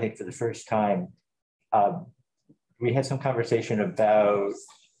bill, I think for the first time, we had some conversation about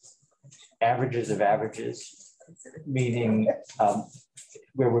averages of averages, meaning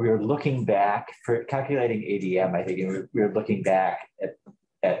where we were looking back for calculating ADM, I think we were looking back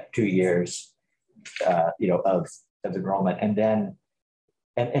at 2 years, you know, of enrollment. And then,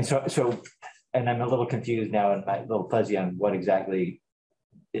 and so, and I'm a little confused now and a little fuzzy on what exactly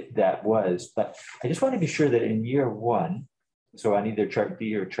that was, but I just want to be sure that in year one, so on either chart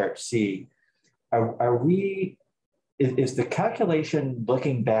B or chart C, is the calculation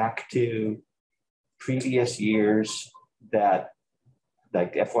looking back to previous years that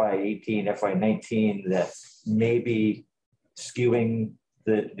like FY18, FY19 that may be skewing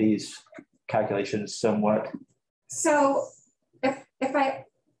these calculations somewhat? So if I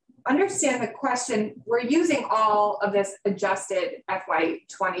understand the question, we're using all of this adjusted FY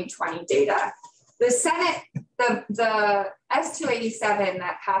 2020 data. The Senate, the S.287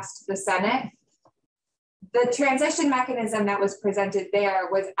 that passed the Senate, the transition mechanism that was presented there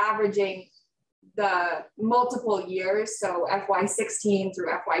was averaging the multiple years, so FY16 through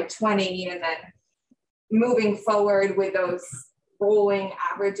FY20, and then moving forward with those rolling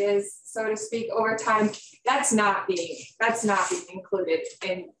averages, so to speak, over time. That's not being included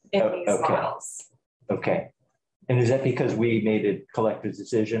in these models. Okay. And is that because we made a collective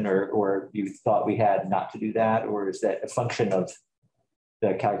decision or you thought we had not to do that? Or is that a function of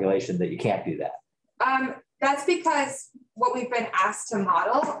the calculation that you can't do that? That's because what we've been asked to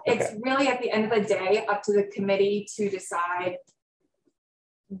model, it's really at the end of the day up to the committee to decide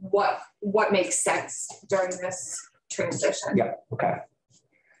what makes sense during this transition. Yeah, okay.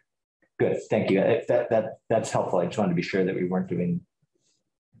 Good, thank you. That's helpful. I just wanted to be sure that we weren't doing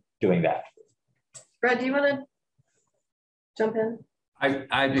that. Brad, do you want to jump in?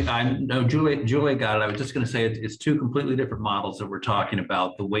 I know Julie got it. I was just going to say it's two completely different models that we're talking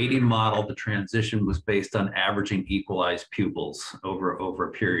about. The weighting model, the transition was based on averaging equalized pupils over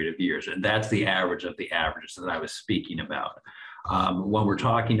a period of years. And that's the average of the averages that I was speaking about. When we're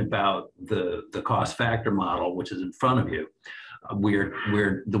talking about the cost factor model, which is in front of you,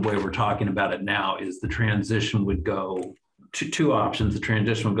 the way we're talking about it now is the transition would go to two options. The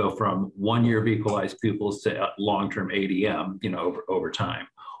transition will go from 1 year of equalized pupils to long-term ADM, over time,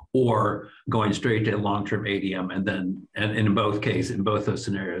 or going straight to long-term ADM, and in both cases, in both those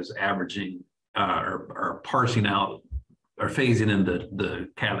scenarios, averaging or parsing out or phasing in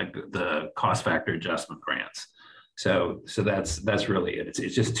the cost factor adjustment grants. So that's really it.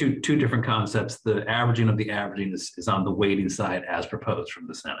 It's just two different concepts. The averaging of the averaging is on the weighting side as proposed from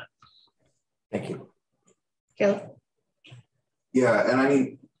the Senate. Thank you. Caleb? Yeah, and I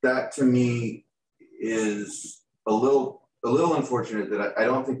mean, that to me is a little unfortunate that I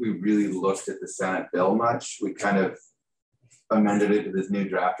don't think we really looked at the Senate bill much. We kind of amended it to this new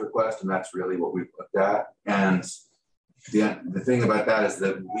draft request, and that's really what we've looked at. And the thing about that is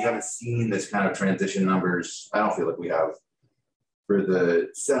that we haven't seen this kind of transition numbers. I don't feel like we have for the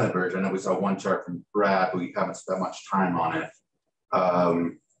Senate version. I know we saw one chart from Brad, but we haven't spent much time on it.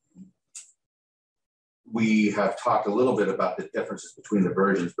 We have talked a little bit about the differences between the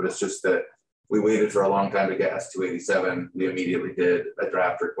versions, but it's just that we waited for a long time to get S.287. We immediately did a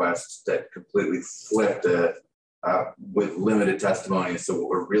draft request that completely flipped it with limited testimony. So what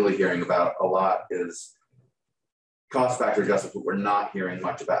we're really hearing about a lot is cost factor adjustments, but we're not hearing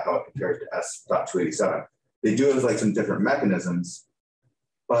much about how it compares to S.287. They do have like some different mechanisms,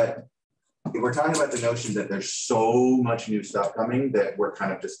 but if we're talking about the notion that there's so much new stuff coming that we're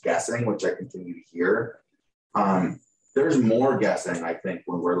kind of just guessing, which I continue to hear, there's more guessing, I think,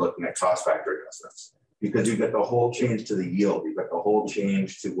 when we're looking at cost factor adjustments, because you've got the whole change to the yield, you've got the whole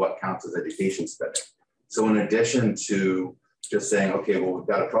change to what counts as education spending. So in addition to just saying, okay, well, we've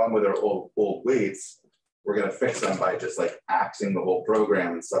got a problem with our old weights, we're going to fix them by just like axing the whole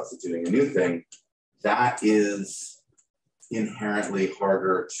program and substituting a new thing, that is inherently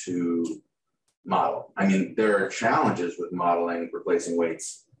harder to model. I mean, there are challenges with modeling replacing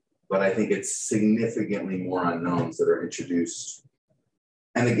weights, but I think it's significantly more unknowns that are introduced.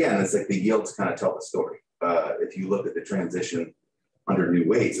 And again, it's like the yields kind of tell the story. If you look at the transition under new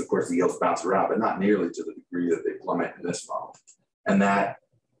weights, of course, the yields bounce around, but not nearly to the degree that they plummet in this model. And that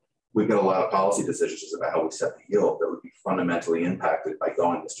we've got a lot of policy decisions about how we set the yield that would be fundamentally impacted by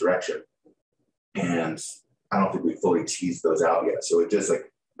going this direction. And I don't think we fully teased those out yet. So it just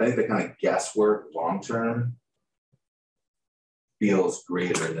like, I think the kind of guesswork long-term feels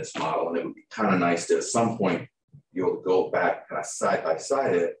greater in this model. And it would be kind of nice to at some point be able to go back kind of side by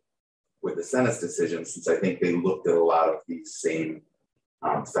side it with the Senate's decision, since I think they looked at a lot of these same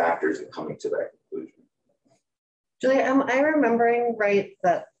factors in coming to that conclusion. Julia, am I remembering right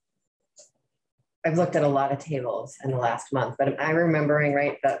that I've looked at a lot of tables in the last month, but am I remembering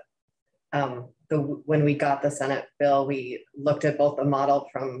right that when we got the Senate bill, we looked at both the model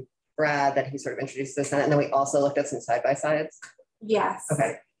from Brad that he sort of introduced to the Senate, and then we also looked at some side-by-sides? Yes.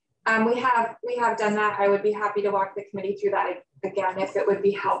 Okay. We have done that. I would be happy to walk the committee through that again if it would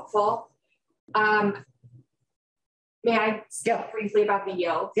be helpful. May I speak briefly about the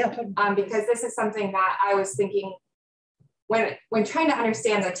yield? Yeah. Because this is something that I was thinking when trying to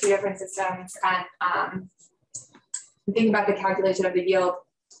understand the two different systems and thinking about the calculation of the yield.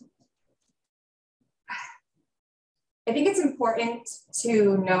 I think it's important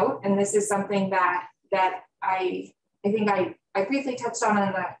to note, and this is something that I think I briefly touched on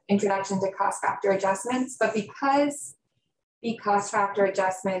in the introduction to cost factor adjustments, but because the cost factor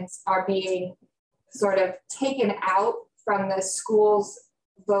adjustments are being sort of taken out from the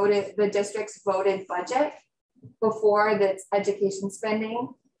the district's voted budget before the education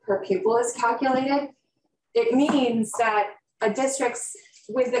spending per pupil is calculated, it means that a district's,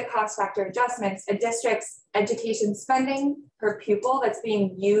 with the cost factor adjustments, a district's education spending per pupil that's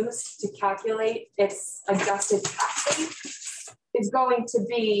being used to calculate its adjusted tax rate is going to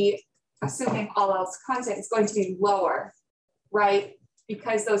be, assuming all else constant, is going to be lower, right?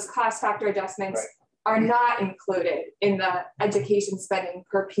 Because those cost factor adjustments are not included in the education spending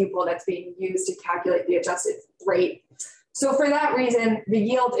per pupil that's being used to calculate the adjusted rate. So for that reason, the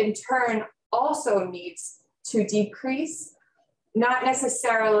yield in turn also needs to decrease, not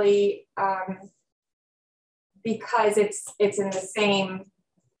necessarily because it's in the same,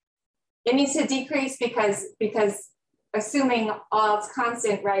 it needs to decrease because assuming all else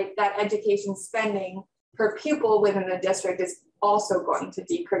constant, right, that education spending per pupil within the district is also going to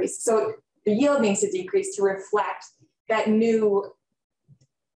decrease. So the yield needs to decrease to reflect that new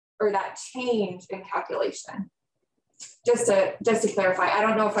or that change in calculation. Just to clarify, I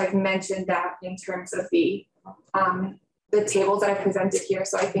don't know if I've mentioned that in terms of the tables that I presented here.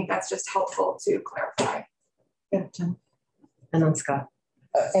 So I think that's just helpful to clarify. Yeah, Jen. And then Scott.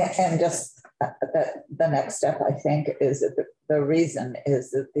 And just the next step, I think, is that the reason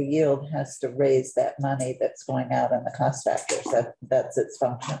is that the yield has to raise that money that's going out in the cost factors. That's its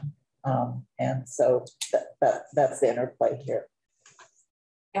function. And so that's the interplay here.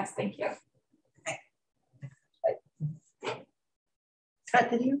 Yes, thank you. Scott,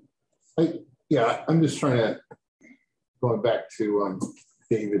 did you? Yeah, I'm just trying to, going back to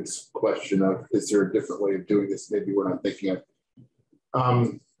David's question of, is there a different way of doing this? Maybe we're not thinking of.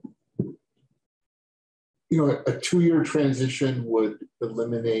 You know, a 2-year transition would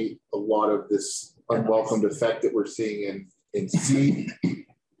eliminate a lot of this unwelcomed effect that we're seeing in C.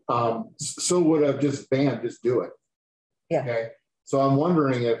 So would have just banned, just do it. Yeah. Okay. So I'm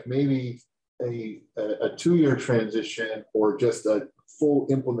wondering if maybe a 2-year transition or just a full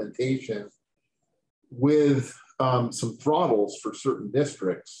implementation with some throttles for certain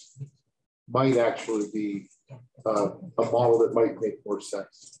districts might actually be a model that might make more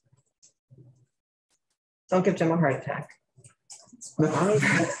sense. Don't give Jim a heart attack. I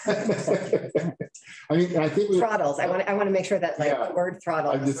mean, I think throttles. I want to make sure that the word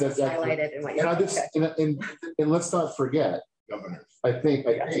throttle is highlighted in what you're and let's not forget, governors. I think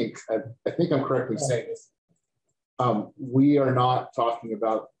I'm correctly saying this. We are not talking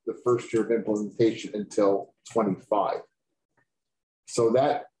about the first year of implementation until 25. So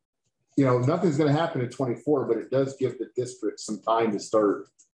that, you know, nothing's going to happen in 24, but it does give the district some time to start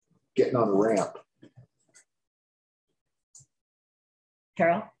getting on the ramp.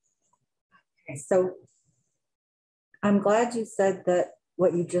 Carol? Okay, so I'm glad you said that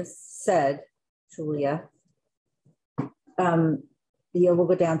what you just said, Julia. The yield will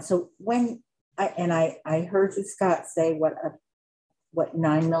go down. So when I heard you, Scott, say what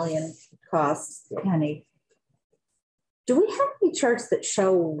 9 million costs, Penny. Do we have any charts that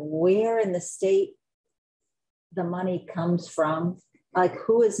show where in the state the money comes from? Like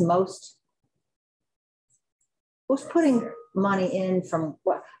who's putting money in from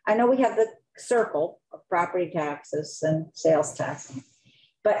what? I know we have the circle of property taxes and sales tax,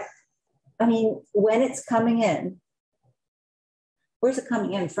 but I mean, when it's coming in, where's it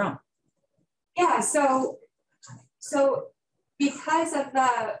coming in from? Yeah, so because of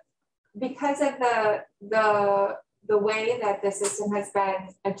the way that the system has been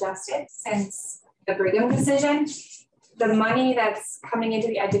adjusted since the Brigham decision, the money that's coming into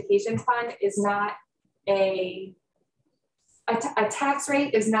the education fund is not a tax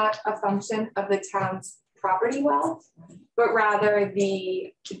rate is not a function of the town's property wealth, but rather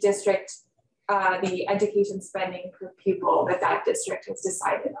the district, the education spending per pupil that district has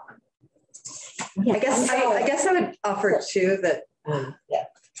decided on. I guess I would offer too that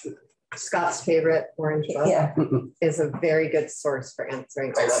Scott's favorite orange book is a very good source for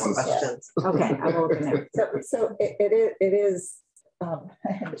answering all those questions. Yeah. Okay, I will open it. So it is.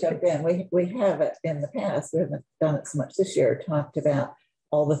 Jump in. We have it in the past. We haven't done it so much this year. Talked about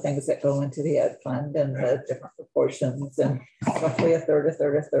all the things that go into the ed fund and the different proportions, and roughly a third,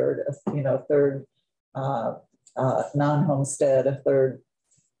 you know, a third non-homestead, a third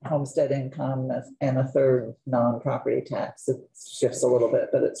homestead income, and a third non-property tax. It shifts a little bit,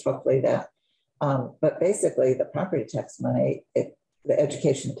 but it's roughly that. But basically, the property tax money, the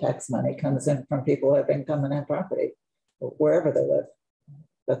education tax money comes in from people who have income and have property, wherever they live.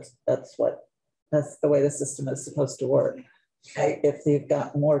 That's the way the system is supposed to work. If you've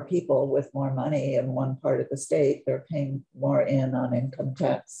got more people with more money in one part of the state, they're paying more in on income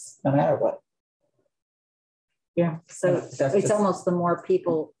tax, no matter what. Yeah, so it's almost the more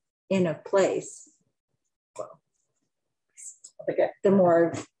people in a place, the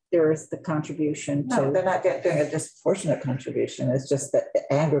more there is the contribution. No, they're not doing a disproportionate contribution. It's just that the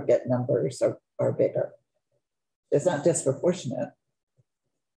aggregate numbers are bigger. It's not disproportionate.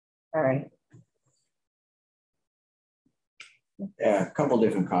 All right. Yeah, a couple of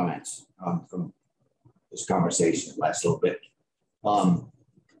different comments from this conversation last little bit.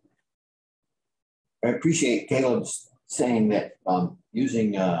 I appreciate Caleb's saying that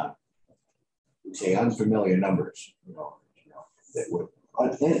using say unfamiliar numbers, that would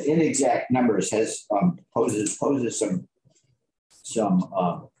inexact numbers has poses some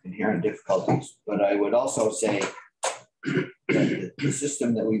inherent difficulties. But I would also say that the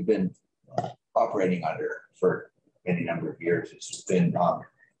system that we've been operating under for any number of years. It's been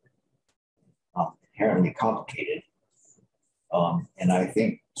inherently complicated. And I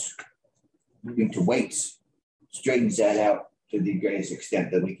think moving to weights straightens that out to the greatest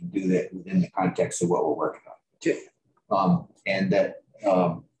extent that we can do that within the context of what we're working on. Sure. And that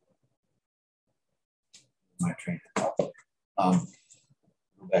my train of thought.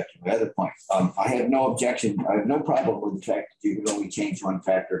 Go back to my other point. I have no objection. I have no problem with the fact that you can only change one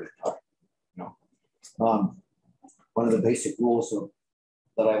factor at a time. You know, one of the basic rules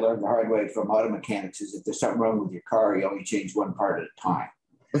that I learned the hard way from auto mechanics is if there's something wrong with your car, you only change one part at a time.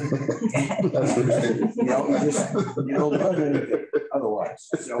 You know, learn anything otherwise.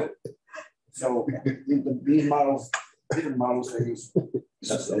 So these models, different models are used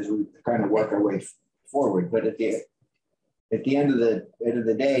as we kind of work our way forward. But at the end of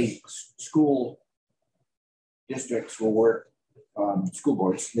the day, school districts will work, school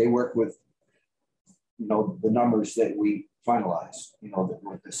boards, they work with, you know, the numbers that we finalize, you know,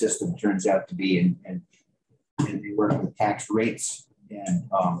 what the system turns out to be, and they work with tax rates. And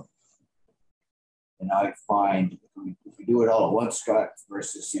I find if we do it all at once, Scott,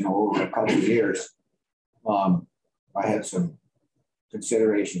 versus, you know, over a couple of years, I have some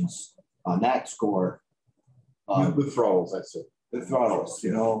considerations on that score. The throttles, that's it. The throttles,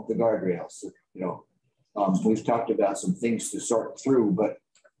 you know, the guardrails, you know. We've talked about some things to sort through, but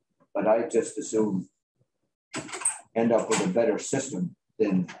I just assume end up with a better system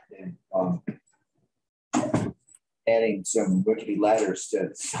than adding some rickety ladders to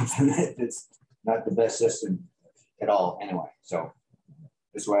something that's not the best system at all anyway. So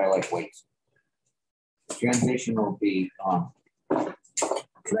that's why I like weights. The transition will be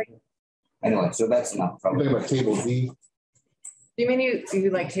anyway, so that's enough. Probably about table B. Do you mean you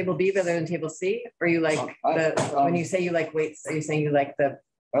like table B rather than table C? Or you like when you say you like weights, are you saying you like the?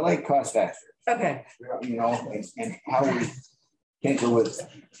 I like cost factor. Okay. You know, and how we tinker with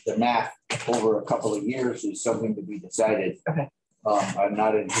the math over a couple of years is something to be decided. Okay. I'm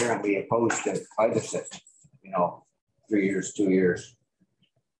not inherently opposed to either system, you know, 3 years, 2 years,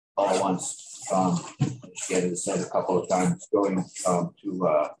 all at once. Again, as I said a couple of times, going to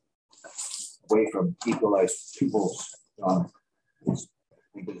away from equalized pupils because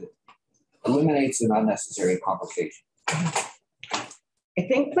it eliminates an unnecessary complication. I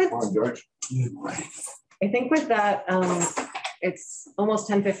think with George. I think with that, it's almost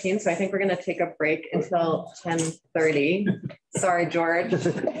 10:15, so I think we're going to take a break until 10:30. Sorry, George.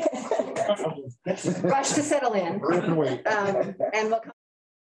 Rush to settle in. We're gonna wait. And we'll come.